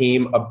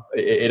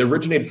it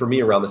originated for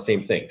me around the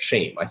same thing,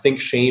 shame. I think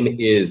shame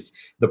is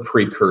the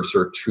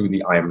precursor to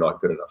the I am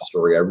not good enough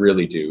story. I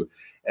really do.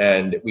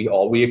 And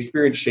we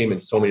experience shame in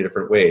so many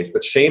different ways,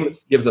 but shame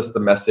gives us the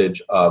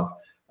message of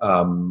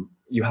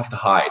you have to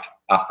hide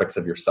aspects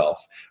of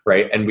yourself,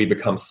 right? And we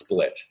become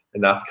split.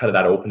 And that's kind of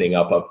that opening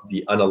up of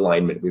the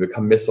unalignment. We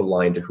become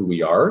misaligned to who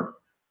we are.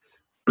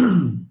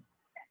 And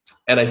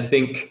I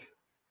think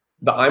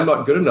the I'm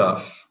not good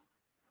enough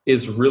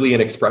is really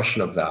an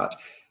expression of that.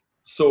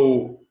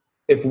 So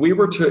if we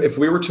were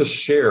to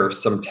share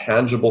some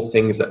tangible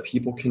things that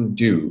people can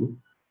do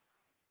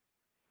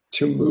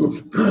to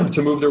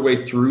move their way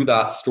through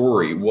that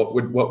story, what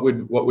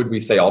would we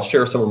say? I'll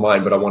share some of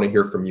mine, but I want to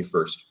hear from you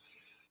first.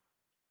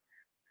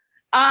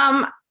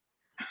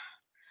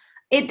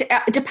 It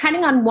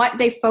depending on what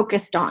they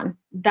focused on,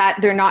 that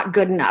they're not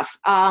good enough.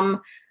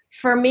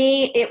 For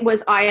me, it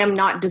was I am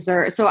not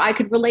deserving. So I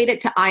could relate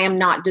it to I am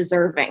not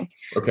deserving.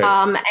 Okay.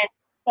 And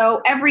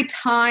so every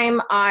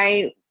time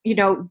I,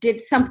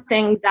 did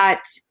something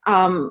that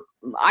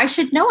I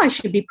should know I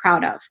should be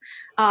proud of.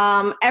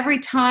 Every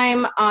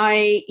time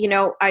I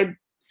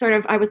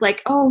was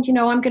like, oh,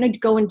 I'm going to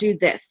go and do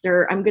this,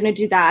 or I'm going to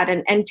do that.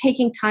 And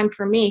taking time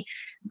for me,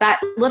 that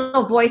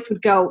little voice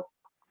would go.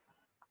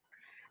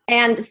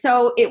 And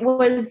so it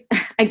was,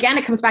 again,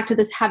 it comes back to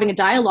this having a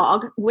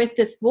dialogue with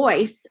this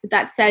voice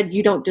that said,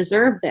 you don't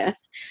deserve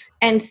this.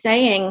 And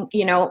saying,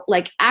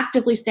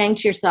 actively saying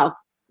to yourself,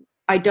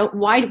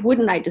 why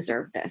wouldn't I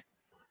deserve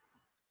this?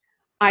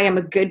 I am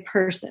a good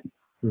person.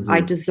 Mm-hmm.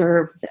 I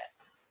deserve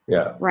this.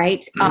 Yeah.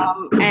 Right.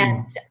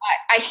 And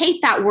I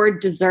hate that word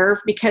deserve,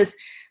 because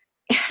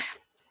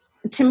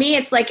to me,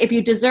 it's like, if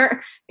you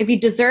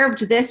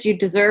deserved this, you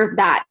deserve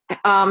that.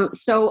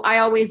 So I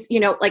always,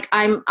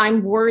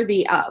 I'm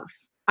worthy of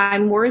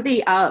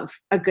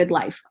a good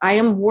life. I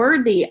am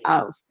worthy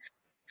of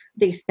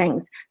these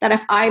things, that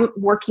if I'm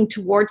working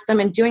towards them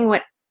and doing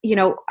what,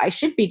 I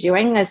should be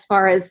doing as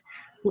far as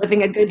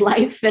living a good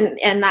life and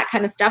that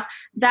kind of stuff,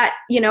 that,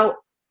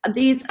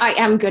 I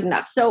am good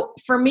enough. So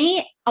for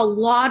me, a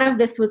lot of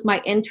this was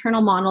my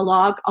internal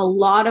monologue. A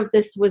lot of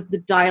this was the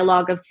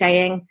dialogue of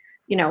saying,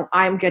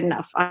 I'm good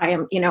enough. I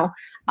am,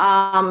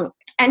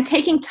 and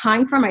taking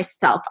time for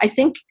myself. I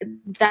think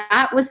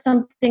that was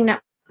something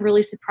that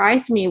really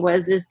surprised me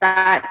is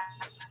that,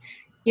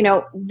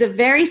 the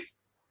very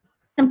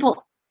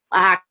simple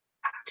act,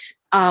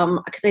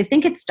 because I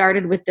think it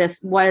started with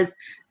this, was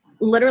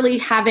literally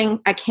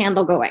having a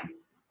candle going.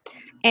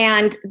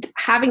 And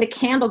having the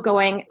candle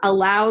going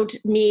allowed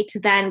me to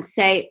then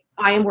say,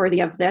 I am worthy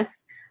of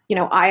this.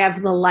 I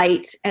have the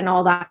light and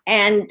all that.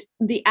 And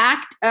the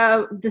act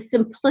of the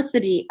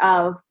simplicity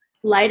of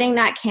lighting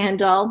that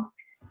candle,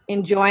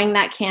 enjoying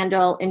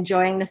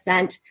the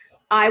scent,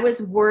 I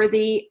was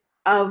worthy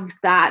of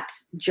that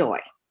joy.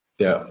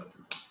 Yeah,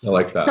 I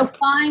like that.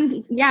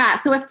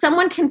 So if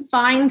someone can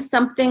find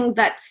something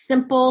that's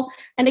simple,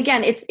 and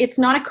again, it's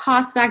not a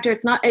cost factor.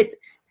 It's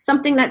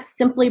something that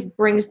simply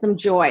brings them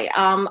joy.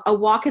 A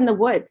walk in the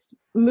woods,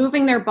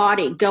 moving their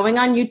body, going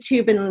on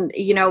YouTube and,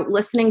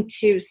 listening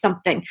to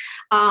something,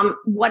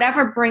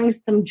 whatever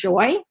brings them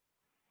joy,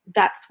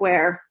 that's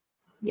where,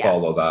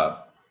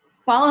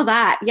 Follow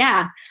that.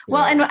 Yeah.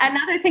 Well, and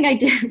another thing I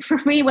did for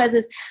me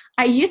is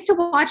I used to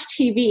watch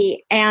TV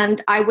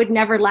and I would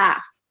never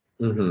laugh.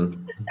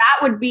 Mm-hmm. That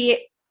would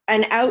be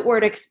an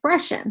outward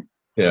expression.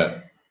 Yeah.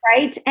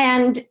 Right.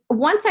 And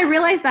once I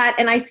realized that,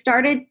 and I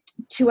started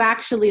to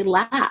actually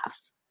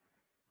laugh,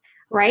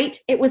 right?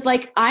 It was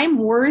like, I'm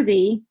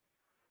worthy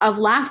of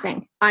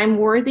laughing. I'm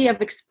worthy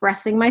of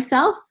expressing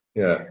myself.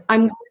 Yeah.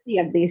 I'm worthy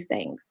of these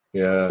things.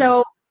 Yeah.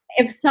 So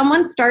if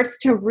someone starts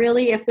to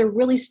if they're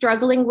really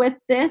struggling with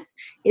this,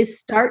 is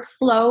start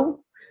slow,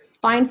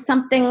 find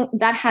something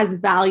that has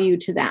value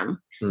to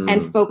them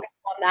and focus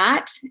on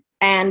that.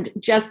 And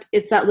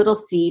it's that little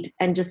seed,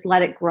 and just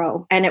let it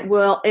grow, and it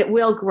will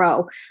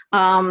grow.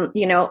 And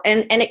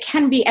it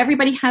can be,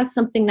 everybody has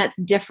something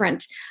that's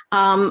different.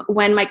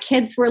 When my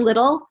kids were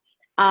little,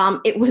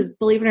 it was,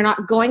 believe it or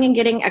not, going and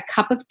getting a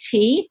cup of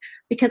tea,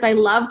 because I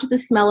loved the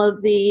smell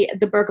of the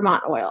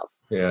bergamot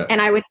oils. Yeah.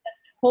 And I would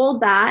just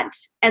hold that.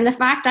 And the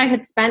fact I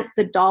had spent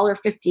the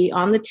 $1.50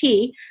 on the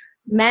tea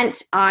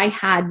meant I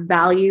had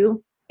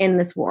value in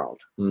this world.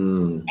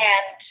 And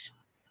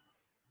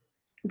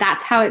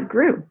that's how it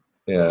grew.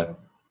 Yeah.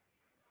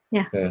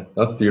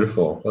 That's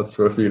beautiful. That's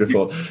so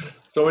beautiful.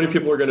 So many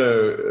people are going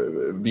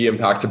to be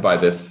impacted by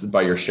this,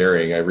 by your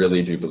sharing. I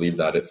really do believe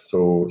that. It's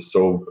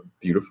so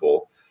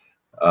beautiful.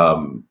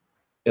 And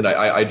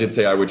I did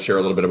say I would share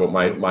a little bit about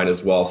mine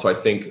as well. So I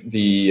think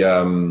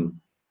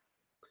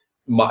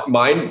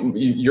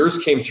yours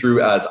came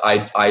through as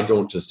I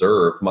don't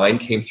deserve. Mine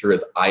came through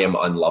as I am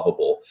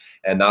unlovable.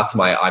 And that's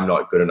my I'm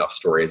not good enough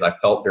story. Is I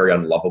felt very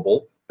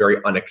unlovable, very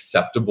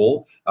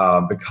unacceptable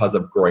because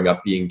of growing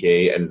up being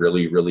gay and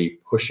really, really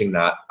pushing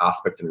that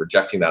aspect and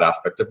rejecting that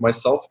aspect of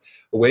myself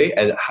away.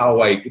 And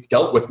how I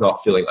dealt with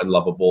not feeling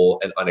unlovable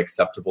and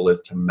unacceptable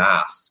is to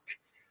mask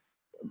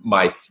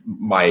my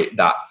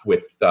that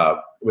with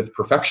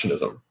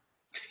perfectionism.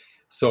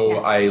 So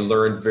yes. I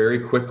learned very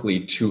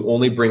quickly to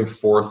only bring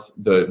forth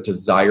the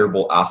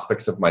desirable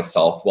aspects of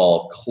myself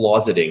while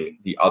closeting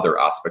the other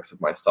aspects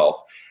of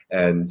myself.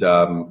 And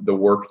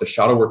the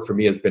shadow work for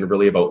me has been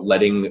really about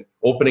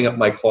opening up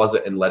my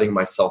closet and letting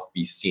myself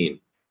be seen.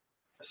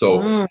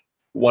 So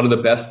one of the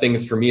best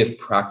things for me is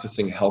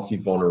practicing healthy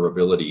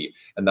vulnerability.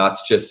 And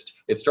that's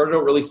it started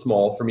out really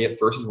small for me at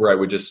first, is where I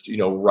would just,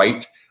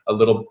 write a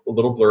little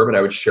blurb and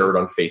I would share it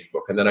on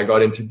Facebook. And then I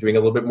got into doing a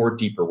little bit more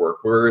deeper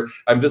work where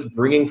I'm just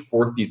bringing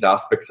forth these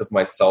aspects of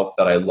myself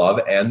that I love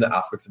and the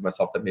aspects of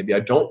myself that maybe I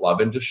don't love,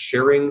 and just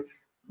sharing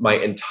my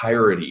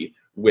entirety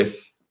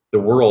with the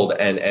world.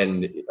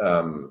 And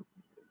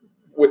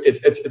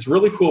it's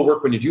really cool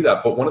work when you do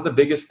that. But one of the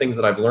biggest things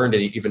that I've learned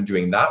in even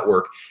doing that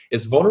work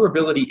is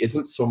vulnerability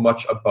isn't so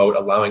much about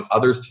allowing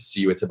others to see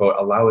you. It's about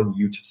allowing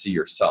you to see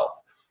yourself.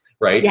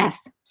 Right?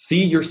 Yes.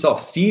 See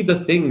yourself, see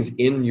the things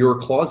in your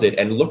closet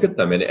and look at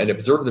them and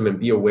observe them and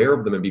be aware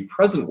of them and be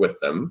present with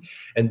them.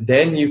 And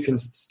then you can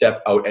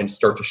step out and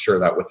start to share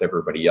that with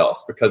everybody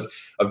else. Because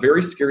a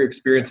very scary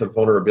experience of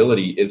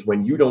vulnerability is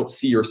when you don't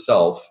see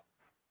yourself,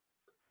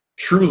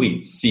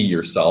 truly see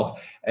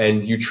yourself,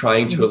 and you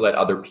trying to let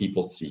other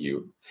people see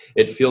you.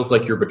 It feels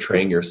like you're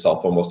betraying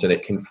yourself almost, and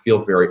it can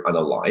feel very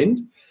unaligned.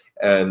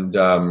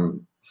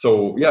 And,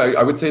 so, yeah,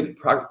 I would say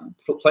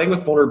playing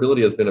with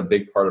vulnerability has been a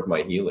big part of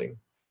my healing.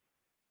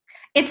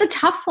 It's a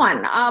tough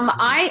one.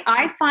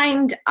 I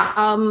find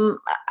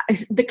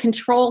the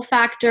control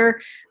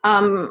factor,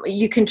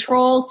 you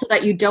control so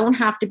that you don't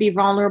have to be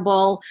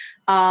vulnerable,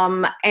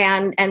 and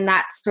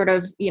that sort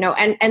of,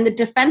 and the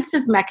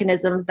defensive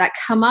mechanisms that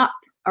come up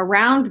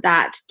around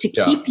that to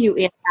keep you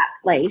in that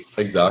place.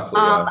 Exactly.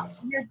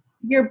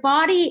 Your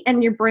body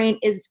and your brain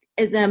is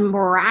a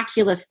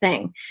miraculous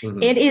thing.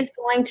 Mm-hmm. It is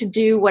going to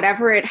do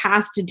whatever it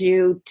has to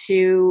do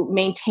to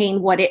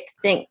maintain what it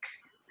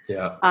thinks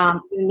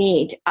you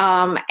need.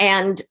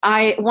 And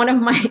one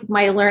of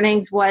my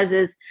learnings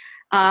is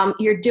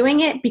you're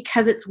doing it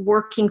because it's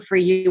working for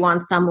you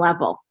on some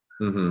level.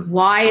 Mm-hmm.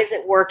 Why is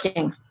it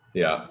working?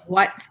 Yeah.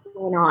 What's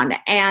going on?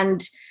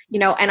 And,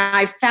 and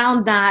I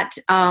found that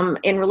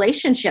in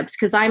relationships,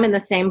 because I'm in the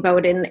same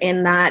boat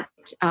in that,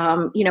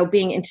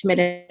 being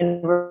intimate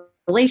in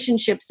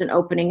relationships and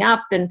opening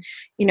up and,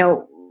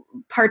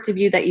 parts of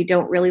you that you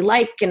don't really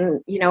like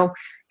and,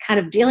 kind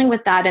of dealing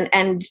with that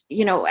and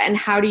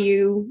how do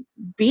you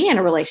be in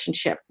a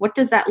relationship? What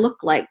does that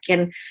look like?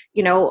 And,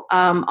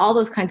 all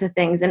those kinds of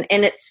things. And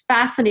it's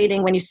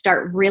fascinating when you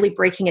start really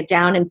breaking it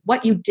down and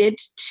what you did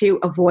to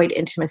avoid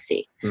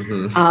intimacy.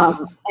 Mm-hmm.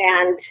 How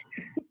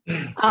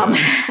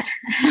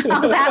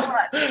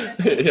that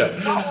looks.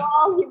 Yeah. What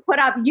walls you put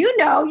up,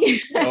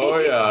 Oh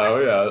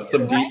yeah.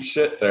 Some deep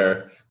shit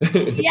there.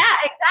 Yeah,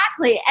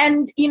 exactly.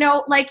 And,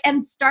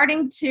 and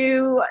starting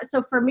to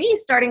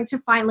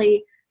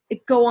finally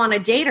go on a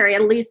date or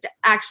at least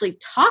actually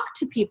talk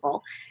to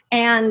people.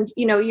 And,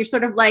 you're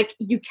sort of like,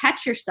 you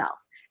catch yourself.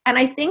 And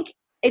I think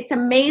it's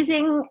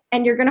amazing.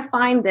 And you're going to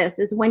find this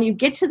is when you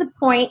get to the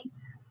point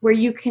where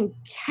you can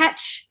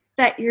catch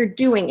that you're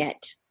doing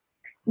it.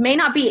 May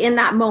not be in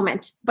that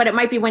moment, but it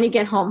might be when you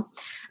get home.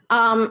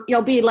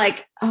 You'll be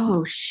like,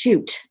 oh,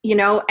 shoot,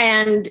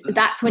 and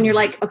that's when you're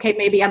like, okay,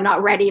 maybe I'm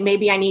not ready.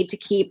 Maybe I need to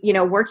keep,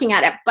 working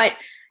at it. But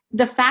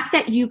the fact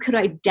that you could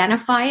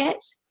identify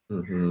it,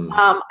 mm-hmm.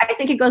 I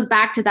think it goes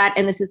back to that.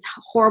 And this is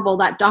horrible,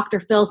 that Dr.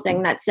 Phil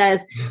thing that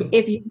says,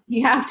 if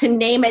you have to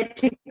name it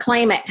to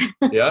claim it.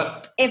 Yeah.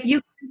 If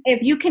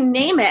you can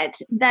name it,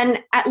 then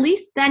at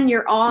least then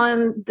you're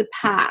on the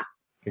path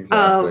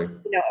exactly. of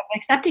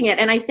accepting it.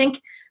 And I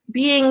think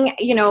being,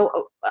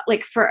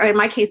 like in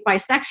my case,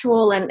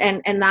 bisexual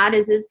and that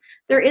is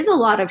there is a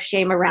lot of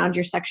shame around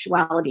your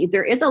sexuality.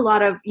 There is a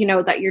lot of,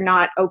 that you're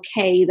not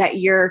okay, that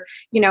you're,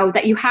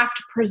 that you have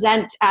to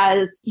present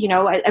as,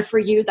 for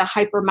you, the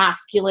hyper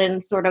masculine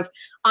sort of,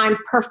 I'm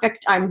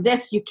perfect, I'm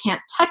this, you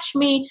can't touch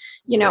me,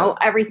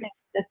 everything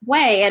this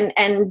way.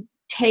 And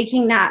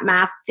taking that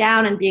mask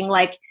down and being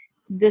like,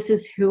 this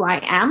is who I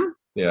am.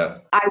 Yeah.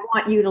 I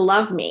want you to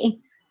love me.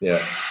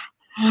 Yeah.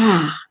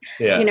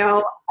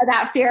 Yeah.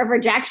 That fear of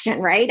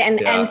rejection, right? And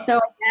so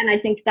again, I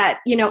think that,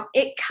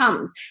 it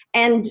comes.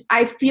 And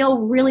I feel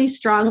really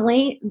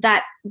strongly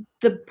that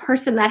the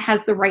person that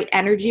has the right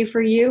energy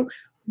for you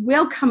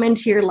will come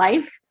into your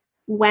life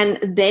when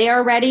they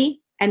are ready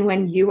and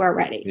when you are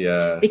ready.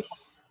 Yes.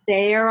 Because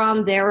they are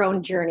on their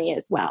own journey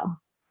as well.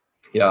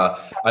 Yeah,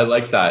 I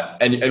like that.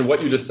 And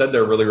what you just said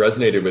there really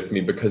resonated with me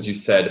because you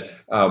said,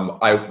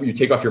 you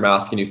take off your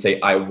mask and you say,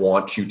 I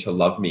want you to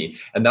love me.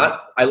 And that,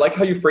 I like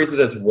how you phrase it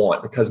as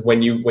want, because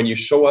when you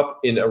show up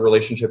in a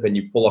relationship and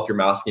you pull off your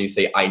mask and you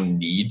say, I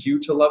need you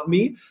to love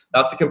me,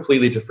 that's a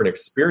completely different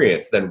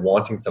experience than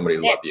wanting somebody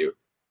to love you.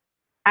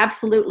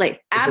 Absolutely.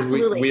 Because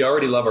Absolutely. we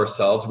already love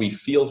ourselves. We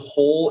feel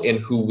whole in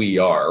who we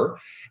are,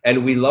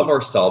 and we love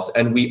ourselves,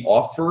 and we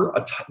offer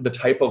the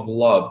type of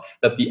love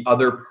that the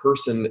other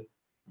person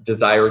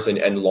desires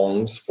and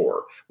longs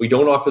for. We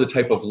don't offer the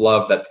type of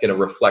love that's going to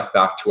reflect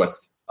back to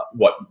us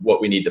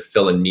what we need to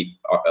fill and meet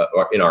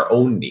in our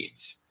own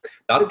needs.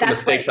 That's the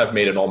mistakes I've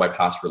made in all my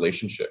past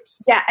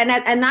relationships. Yeah.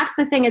 And that's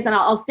the thing is, and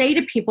I'll say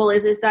to people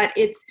is that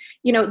it's,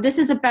 this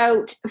is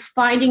about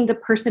finding the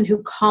person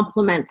who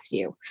compliments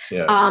you.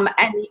 Yeah.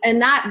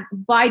 And that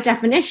by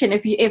definition,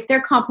 if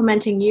they're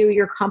complimenting you,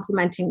 you're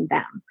complimenting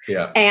them.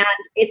 Yeah. And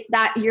it's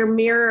that you're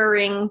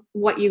mirroring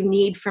what you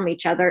need from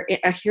each other.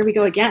 Here we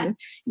go again.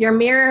 You're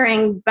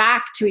mirroring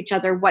back to each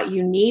other what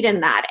you need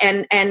in that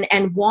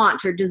and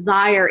want or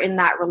desire in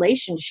that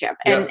relationship.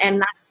 Yeah.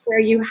 And that's where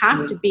you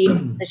have to be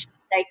in the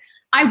say,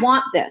 I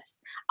want this.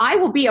 I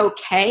will be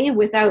okay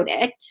without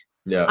it.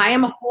 Yeah. I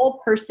am a whole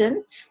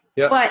person,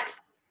 but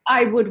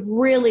I would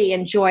really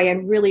enjoy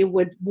and really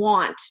would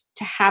want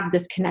to have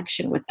this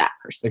connection with that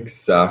person.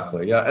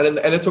 Exactly. Yeah.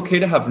 And it's okay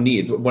to have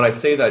needs. When I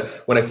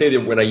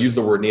use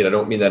the word need, I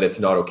don't mean that it's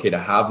not okay to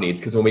have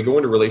needs. Because when we go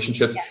into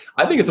relationships,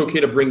 I think it's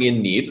okay to bring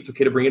in needs. It's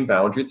okay to bring in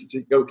boundaries. It's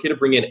okay to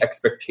bring in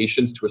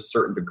expectations to a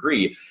certain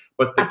degree.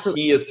 But the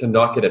key is to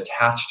not get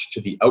attached to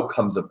the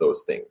outcomes of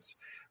those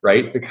things.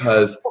 Right?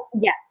 Because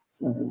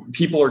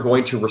people are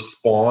going to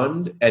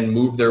respond and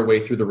move their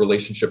way through the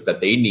relationship that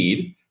they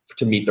need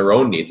to meet their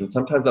own needs. And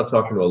sometimes that's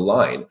not going to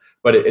align,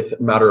 but it's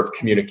a matter of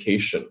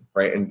communication,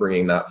 right? And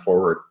bringing that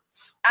forward.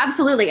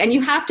 Absolutely. And you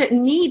have to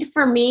need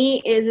for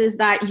me is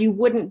that you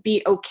wouldn't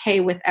be okay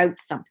without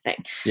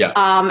something.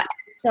 Yeah.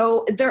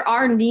 So there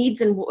are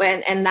needs and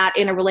that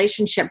in a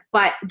relationship,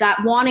 but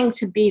that wanting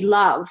to be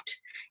loved,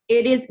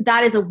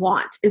 that is a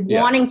want.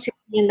 Wanting to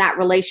be in that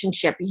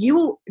relationship.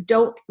 You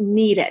don't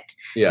need it.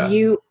 Yeah.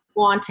 You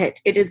want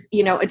it. It is,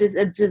 it is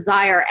a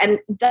desire. And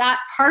that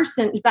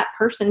person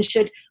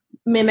should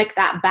mimic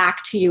that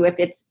back to you if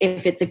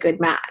it's a good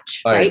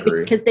match. I right?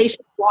 agree. Because they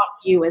should want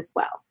you as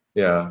well.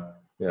 Yeah.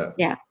 Yeah.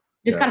 Yeah.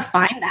 Just got to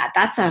find that.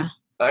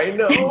 I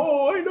know.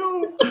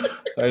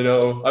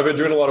 I've been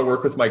doing a lot of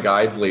work with my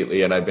guides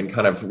lately, and I've been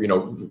kind of,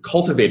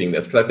 cultivating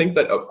this because I think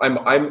that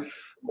I'm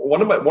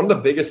one of the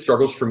biggest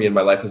struggles for me in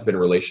my life has been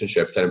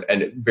relationships and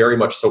very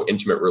much so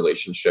intimate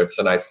relationships.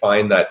 And I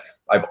find that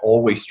I've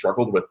always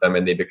struggled with them,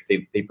 and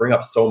they bring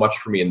up so much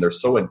for me, and they're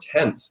so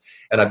intense,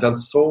 and I've done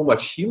so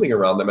much healing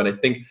around them. And I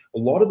think a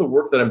lot of the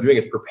work that I'm doing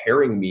is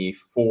preparing me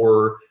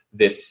for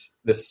this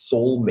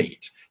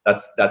soulmate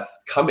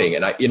that's coming.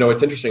 And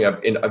it's interesting.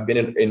 I've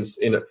been in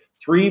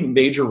 3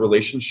 major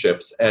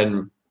relationships,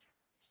 and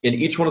in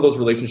each one of those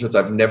relationships,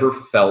 I've never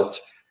felt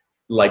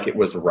like it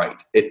was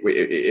right.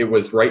 It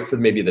was right for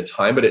maybe the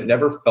time, but it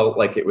never felt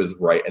like it was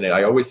right. And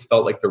I always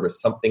felt like there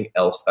was something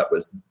else that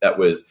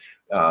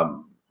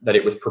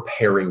it was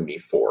preparing me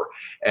for.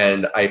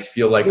 And I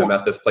feel like I'm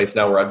at this place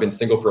now where I've been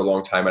single for a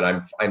long time,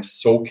 and I'm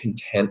so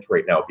content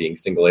right now being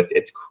single.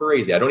 It's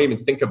crazy. I don't even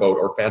think about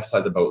or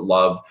fantasize about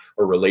love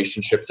or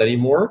relationships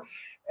anymore.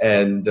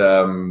 And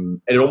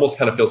it almost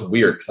kind of feels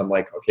weird because I'm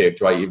like, okay,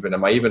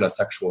 am I even a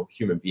sexual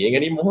human being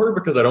anymore?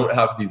 Because I don't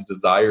have these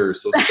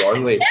desires so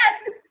strongly. Yes.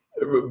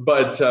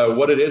 But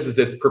what it is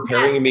it's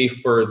preparing me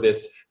for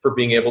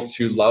being able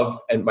to love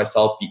and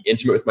myself, be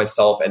intimate with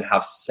myself, and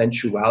have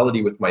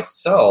sensuality with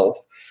myself.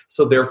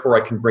 So therefore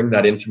I can bring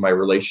that into my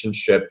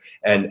relationship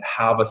and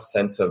have a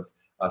sense of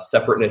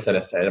separateness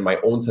and my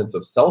own sense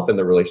of self in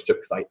the relationship,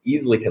 because I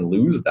easily can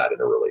lose that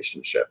in a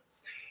relationship.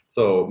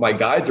 So my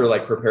guides are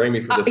like preparing me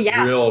for this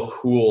real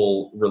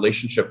cool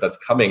relationship that's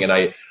coming. And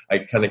I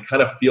kind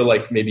of feel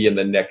like maybe in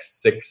the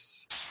next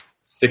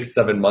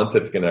 6-7 months,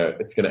 it's gonna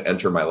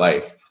enter my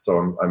life.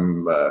 So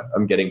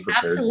I'm getting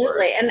prepared.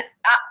 Absolutely. For it. And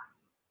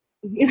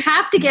you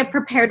have to get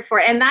prepared for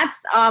it. And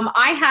that's,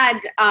 I had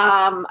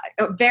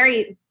a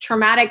very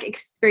traumatic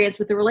experience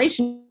with a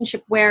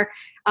relationship where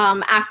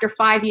after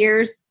 5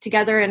 years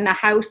together in a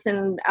house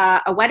and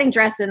a wedding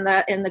dress in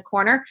the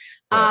corner,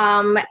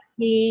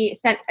 he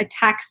sent a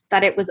text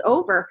that it was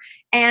over.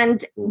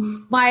 And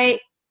my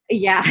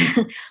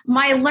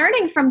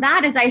learning from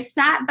that is I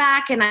sat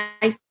back and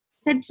I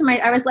said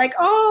I was like,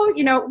 whoa, and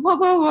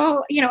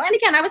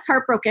again, I was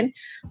heartbroken.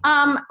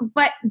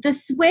 But the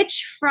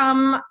switch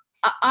from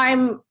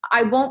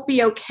I won't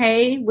be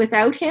okay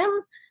without him,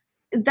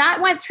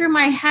 that went through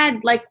my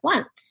head like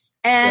once.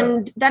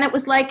 And then it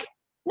was like,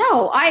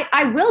 no,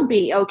 I will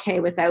be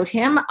okay without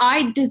him.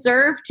 I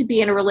deserve to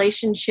be in a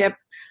relationship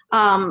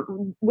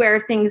where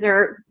things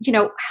are,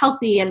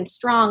 healthy and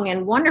strong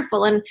and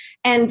wonderful.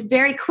 And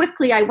very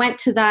quickly I went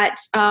to that,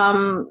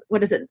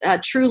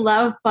 True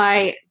Love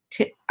by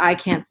Thich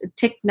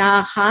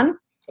Nhat Hanh.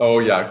 Oh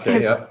yeah.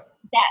 Okay. Yeah.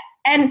 Yes.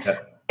 And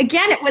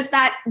again, it was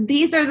that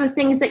these are the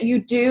things that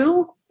you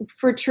do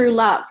for true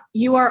love.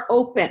 You are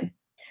open.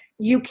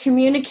 You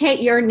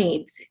communicate your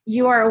needs.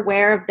 You are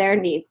aware of their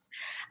needs.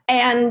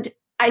 And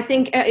I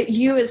think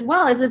you as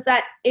well is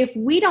that if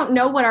we don't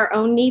know what our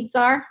own needs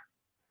are,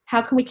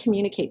 how can we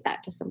communicate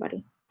that to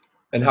somebody?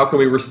 And how can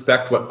we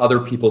respect what other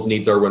people's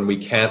needs are when we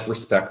can't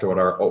respect what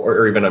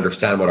or even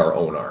understand what our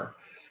own are,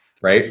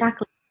 right?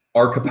 Exactly.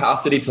 Our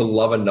capacity to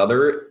love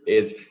another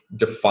is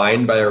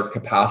defined by our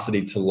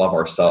capacity to love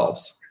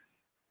ourselves.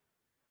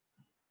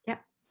 Yeah.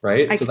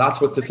 Right? So that's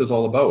what this is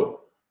all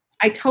about.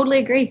 I totally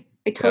agree.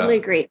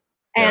 Agree.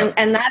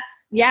 And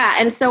that's,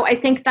 and so I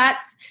think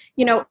that's,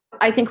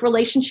 I think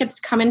relationships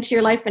come into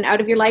your life and out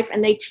of your life,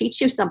 and they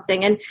teach you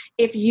something. And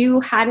if you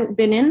hadn't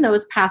been in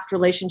those past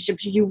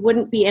relationships, you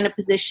wouldn't be in a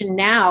position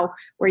now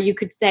where you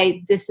could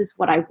say, this is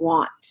what I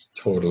want.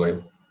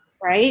 Totally.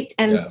 Right.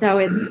 And so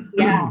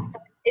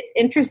it's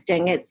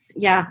interesting. It's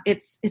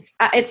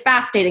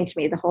fascinating to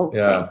me, the whole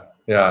thing. I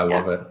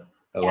love it.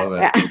 I love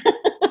it.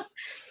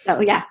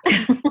 So,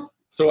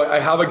 So I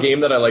have a game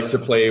that I like to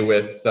play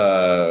with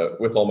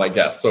all my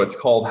guests. So it's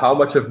called How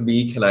Much of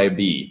Me Can I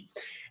Be?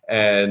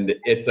 And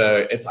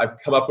I've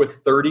come up with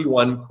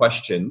 31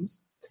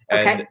 questions,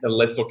 and the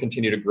list will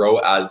continue to grow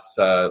as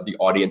the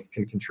audience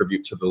can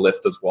contribute to the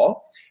list as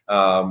well.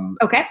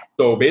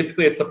 So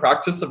basically it's the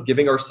practice of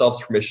giving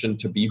ourselves permission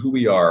to be who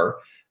we are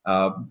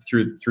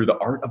through the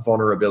art of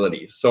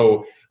vulnerability.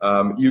 So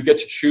you get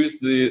to choose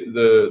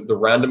the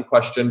random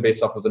question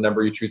based off of the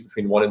number you choose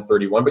between 1 and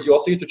 31, but you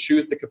also get to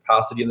choose the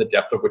capacity and the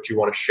depth of which you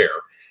want to share.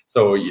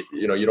 So you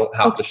don't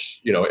have to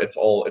it's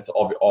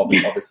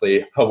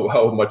obviously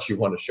how much you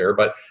want to share.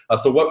 But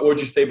so what would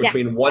you say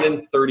between 1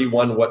 and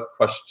 31? What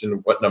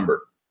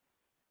number?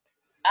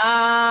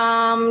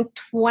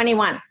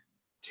 21.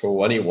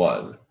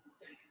 21.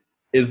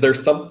 Is there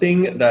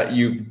something that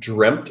you've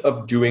dreamt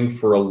of doing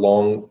for a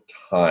long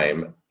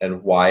time,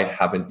 and why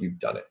haven't you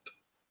done it?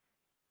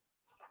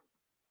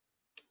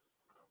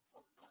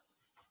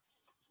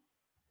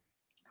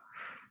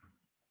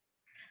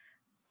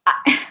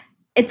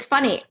 It's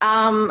funny.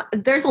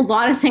 There's a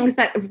lot of things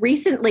that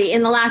recently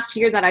in the last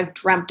year that I've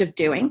dreamt of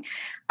doing.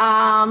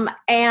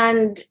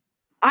 And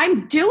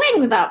I'm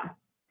doing them.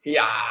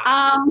 Yeah.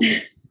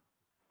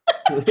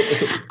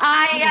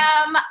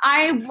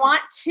 I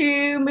want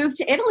to move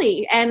to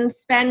Italy and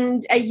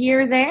spend a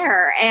year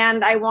there,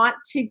 and I want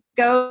to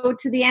go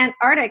to the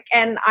Antarctic,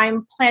 and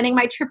I'm planning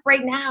my trip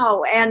right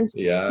now. And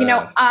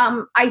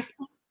I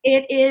think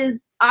it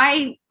is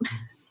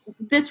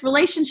this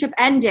relationship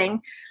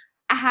ending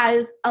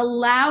has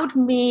allowed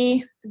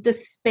me the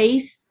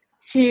space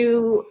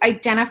to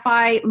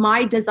identify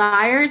my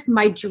desires,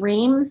 my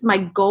dreams, my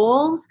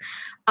goals,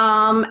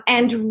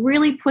 and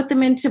really put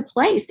them into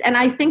place. And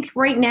I think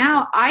right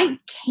now I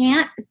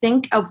can't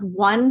think of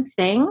one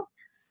thing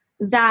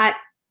that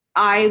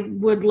I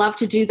would love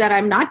to do that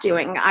I'm not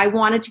doing. I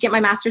wanted to get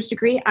my master's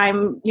degree.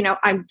 I'm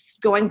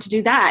going to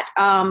do that.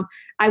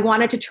 I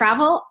wanted to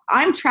travel.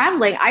 I'm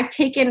traveling. I've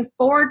taken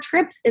 4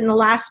 trips in the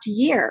last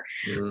year.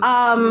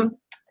 Mm-hmm.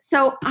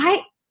 So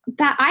I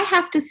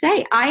have to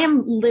say, I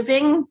am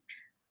living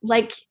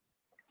like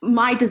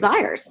my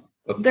desires.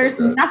 There's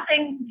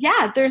nothing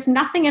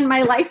in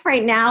my life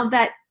right now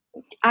that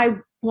I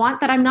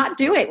want that I'm not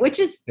doing, which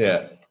is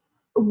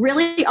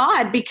really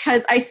odd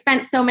because I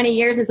spent so many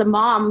years as a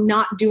mom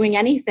not doing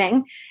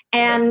anything.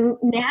 And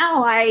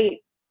now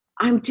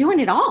I'm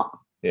doing it all.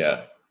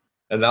 Yeah.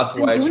 And that's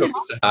why I chose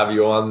to have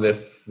you on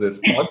this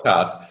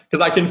podcast, because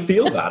I can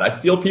feel that. I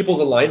feel people's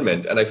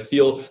alignment, and I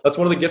feel that's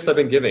one of the gifts I've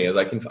been giving is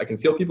I can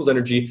feel people's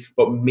energy,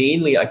 but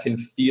mainly I can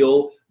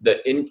feel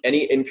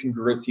any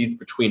incongruencies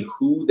between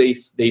who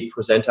they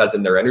present as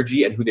in their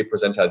energy and who they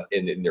present as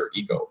in their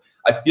ego.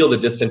 I feel the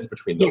distance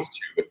between those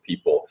two with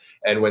people,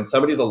 and when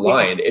somebody's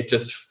aligned, it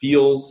just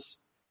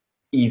feels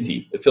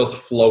easy. It feels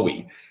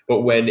flowy.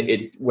 But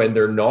when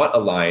they're not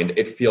aligned,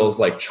 it feels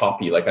like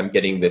choppy. Like I'm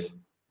getting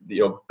this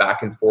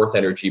back and forth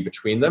energy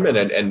between them.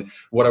 And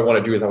what I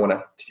want to do is I want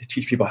to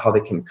teach people how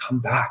they can come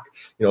back,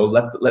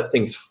 let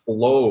things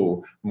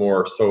flow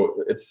more.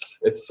 So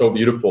it's so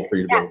beautiful for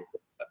you to be.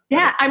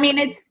 Yeah. I mean,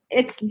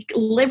 it's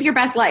live your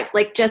best life.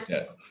 Like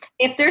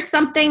if there's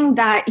something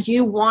that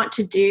you want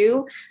to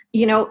do,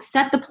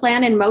 set the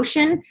plan in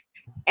motion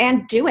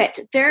and do it.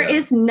 There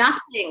is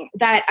nothing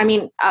that,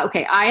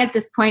 I at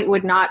this point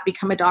would not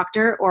become a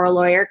doctor or a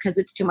lawyer because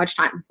it's too much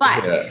time,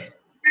 but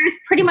there's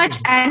pretty much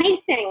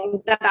anything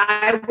that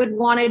I would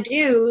want to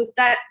do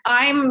that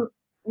I'm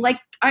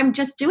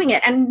just doing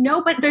it. And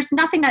there's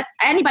nothing that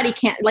anybody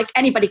can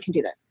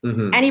do this.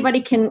 Mm-hmm.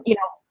 Anybody can,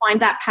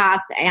 find that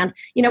path. And,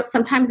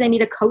 sometimes they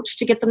need a coach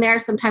to get them there.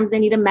 Sometimes they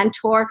need a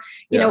mentor,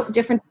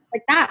 different things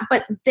like that,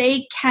 but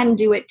they can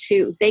do it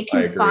too. They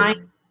can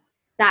find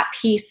that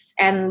peace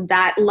and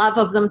that love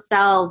of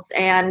themselves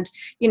and,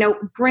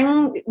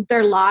 bring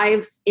their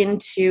lives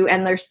into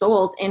and their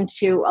souls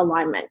into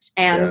alignment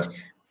and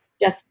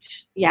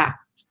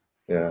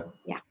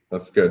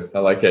That's good. I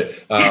like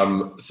it.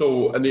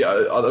 So, and the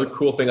other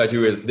cool thing I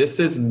do is This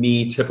Is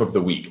Me tip of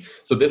the week.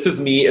 So This Is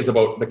Me is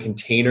about the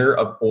container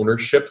of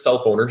ownership,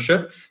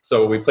 self-ownership.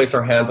 So we place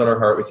our hands on our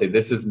heart. We say,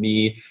 this is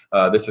me.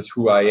 This is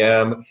who I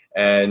am.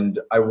 And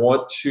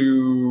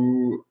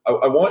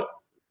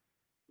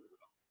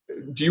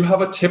do you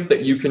have a tip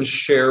that you can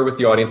share with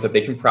the audience that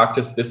they can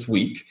practice this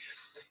week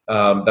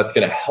that's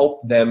going to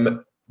help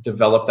them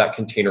develop that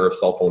container of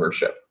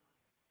self-ownership?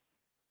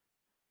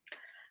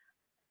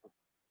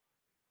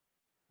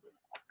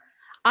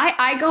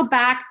 I go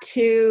back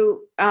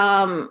to,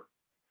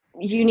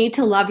 you need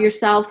to love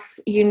yourself.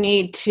 You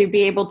need to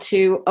be able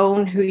to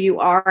own who you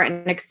are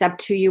and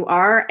accept who you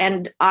are.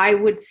 And I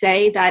would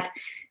say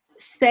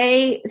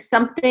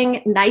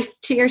something nice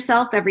to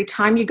yourself every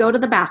time you go to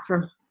the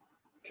bathroom.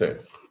 Okay.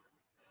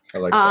 I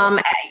like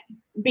that.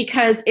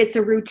 Because it's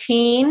a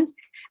routine.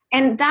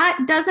 And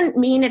that doesn't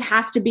mean it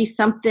has to be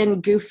something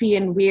goofy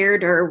and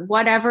weird or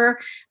whatever.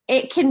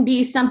 It can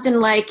be something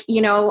like,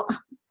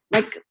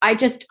 like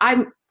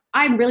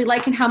I'm really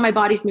liking how my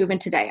body's moving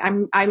today.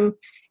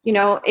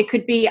 It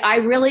could be, I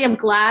really am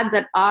glad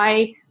that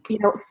I,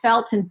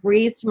 felt and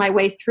breathed my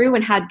way through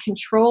and had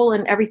control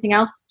and everything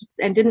else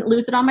and didn't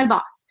lose it on my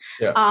boss.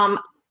 Yeah.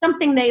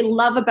 Something they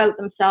love about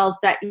themselves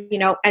that,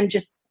 and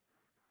just,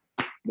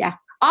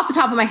 off the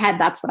top of my head,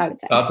 that's what I would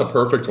say. That's a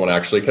perfect one,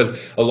 actually,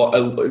 because a lot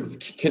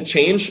can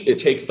change. It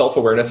takes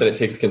self-awareness and it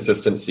takes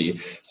consistency.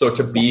 So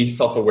to be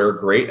self-aware,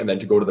 great. And then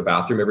to go to the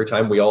bathroom every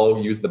time. We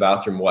all use the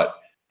bathroom,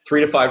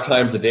 3 to 5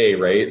 times a day,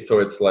 right? So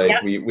it's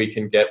like we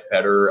can get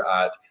better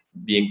at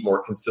being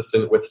more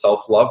consistent with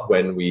self-love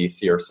when we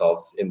see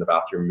ourselves in the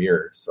bathroom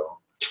mirror. So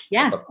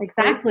yes,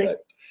 exactly.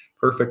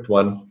 Perfect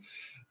one.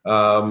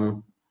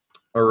 All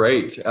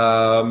right.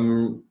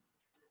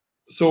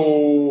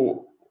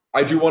 So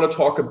I do want to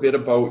talk a bit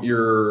about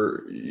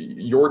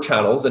your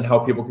channels and how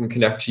people can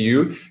connect to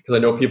you, because I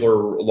know a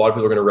lot of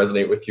people are going to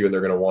resonate with you and they're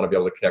going to want to be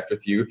able to connect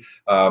with you.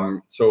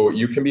 So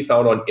you can be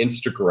found on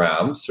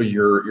Instagram. So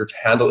your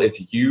handle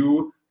is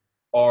you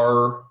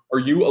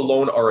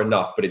alone are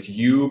enough, but it's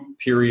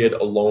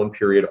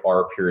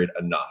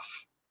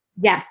you.alone.are.enough.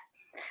 Yes.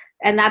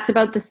 And that's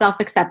about the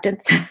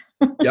self-acceptance.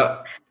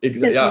 Yeah.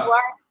 Exactly.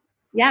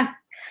 Yeah.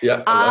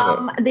 Yeah. I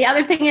love it. The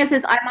other thing is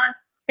I'm on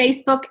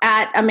Facebook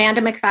at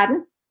Amanda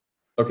McFadden.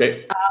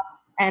 Okay.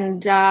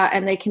 And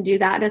they can do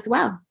that as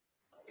well.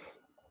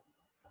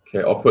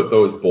 Okay, I'll put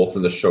those both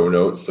in the show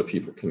notes so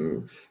people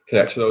can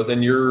connect to those.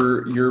 And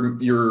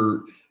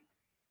your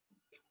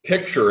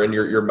picture and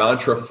your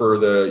mantra for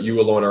the You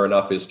Alone Are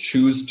Enough is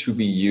choose to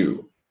be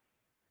you.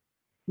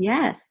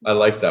 Yes. I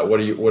like that.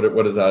 What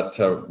does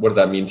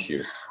that mean to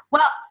you?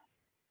 Well,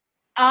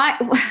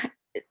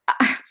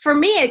 for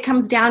me, it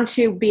comes down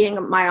to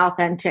being my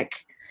authentic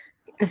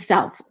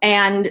self,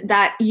 and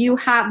that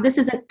this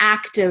is an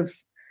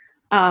active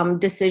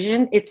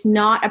decision. It's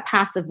not a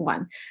passive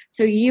one.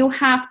 So you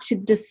have to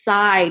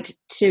decide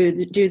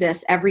to do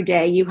this every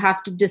day. You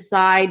have to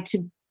decide to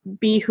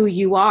be who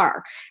you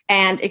are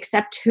and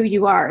accept who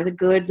you are, the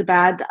good, the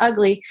bad, the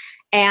ugly,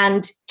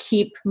 and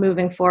keep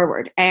moving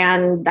forward.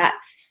 And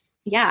that's,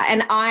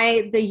 and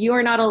you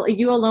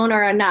alone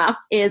are enough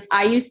is,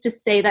 I used to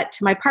say that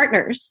to my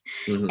partners.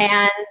 Mm-hmm.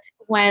 And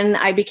when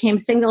I became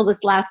single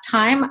this last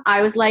time,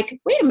 I was like,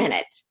 wait a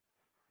minute,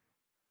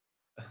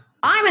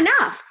 I'm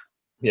enough.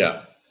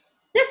 Yeah.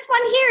 This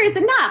one here is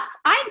enough.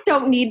 I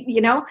don't need,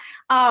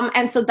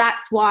 and so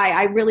that's why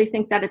I really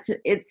think that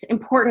it's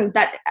important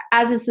that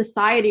as a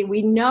society,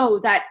 we know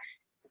that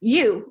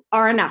you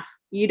are enough.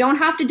 You don't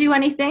have to do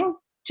anything.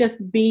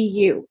 Just be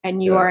you,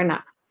 and you are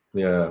enough.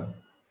 Yeah.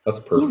 That's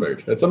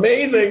perfect. It's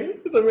amazing.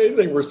 It's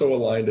amazing. We're so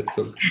aligned. It's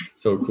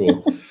so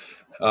cool.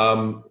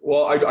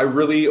 Well, I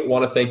really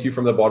want to thank you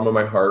from the bottom of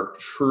my heart,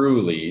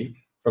 truly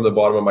from the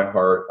bottom of my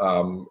heart,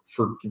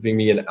 for giving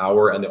me an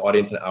hour and the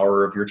audience an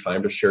hour of your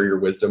time to share your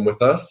wisdom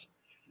with us.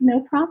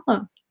 No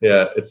problem.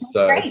 Yeah, it's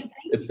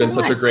been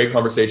such a great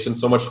conversation,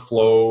 so much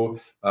flow,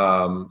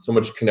 so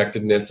much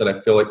connectedness, and I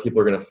feel like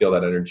people are going to feel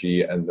that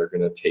energy and they're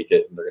going to take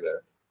it and they're going to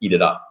eat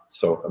it up.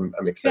 So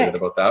I'm excited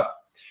about that.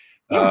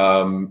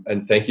 Yeah.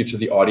 And thank you to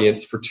the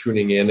audience for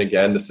tuning in.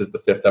 Again, this is the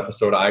 5th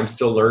episode. I'm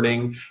still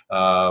learning.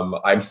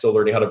 I'm still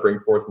learning how to bring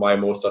forth my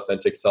most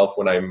authentic self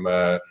when I'm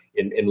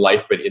in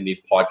life, but in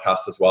these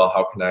podcasts as well.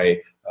 How can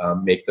I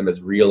make them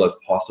as real as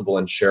possible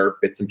and share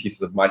bits and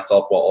pieces of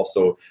myself while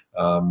also,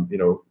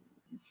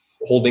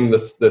 holding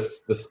this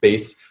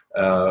space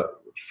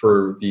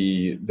for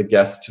the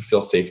guests to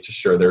feel safe to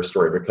share their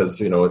story,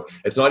 because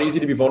it's not easy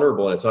to be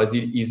vulnerable and it's not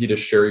easy to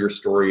share your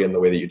story in the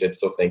way that you did.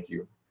 So thank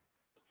you.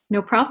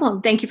 No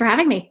problem. Thank you for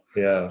having me.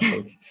 Yeah.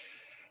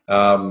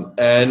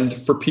 And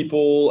for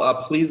people,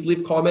 please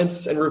leave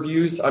comments and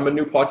reviews. I'm a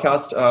new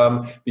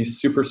podcast. Be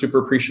super, super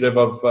appreciative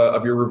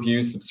of your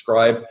reviews.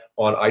 Subscribe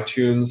on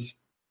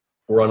iTunes.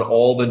 We're on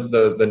all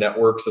the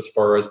networks as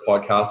far as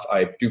podcasts.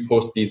 I do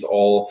post these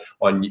all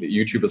on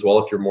YouTube as well,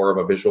 if you're more of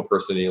a visual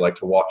person and you like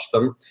to watch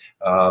them.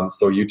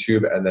 So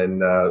YouTube and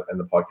then and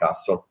the podcast.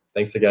 So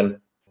thanks again.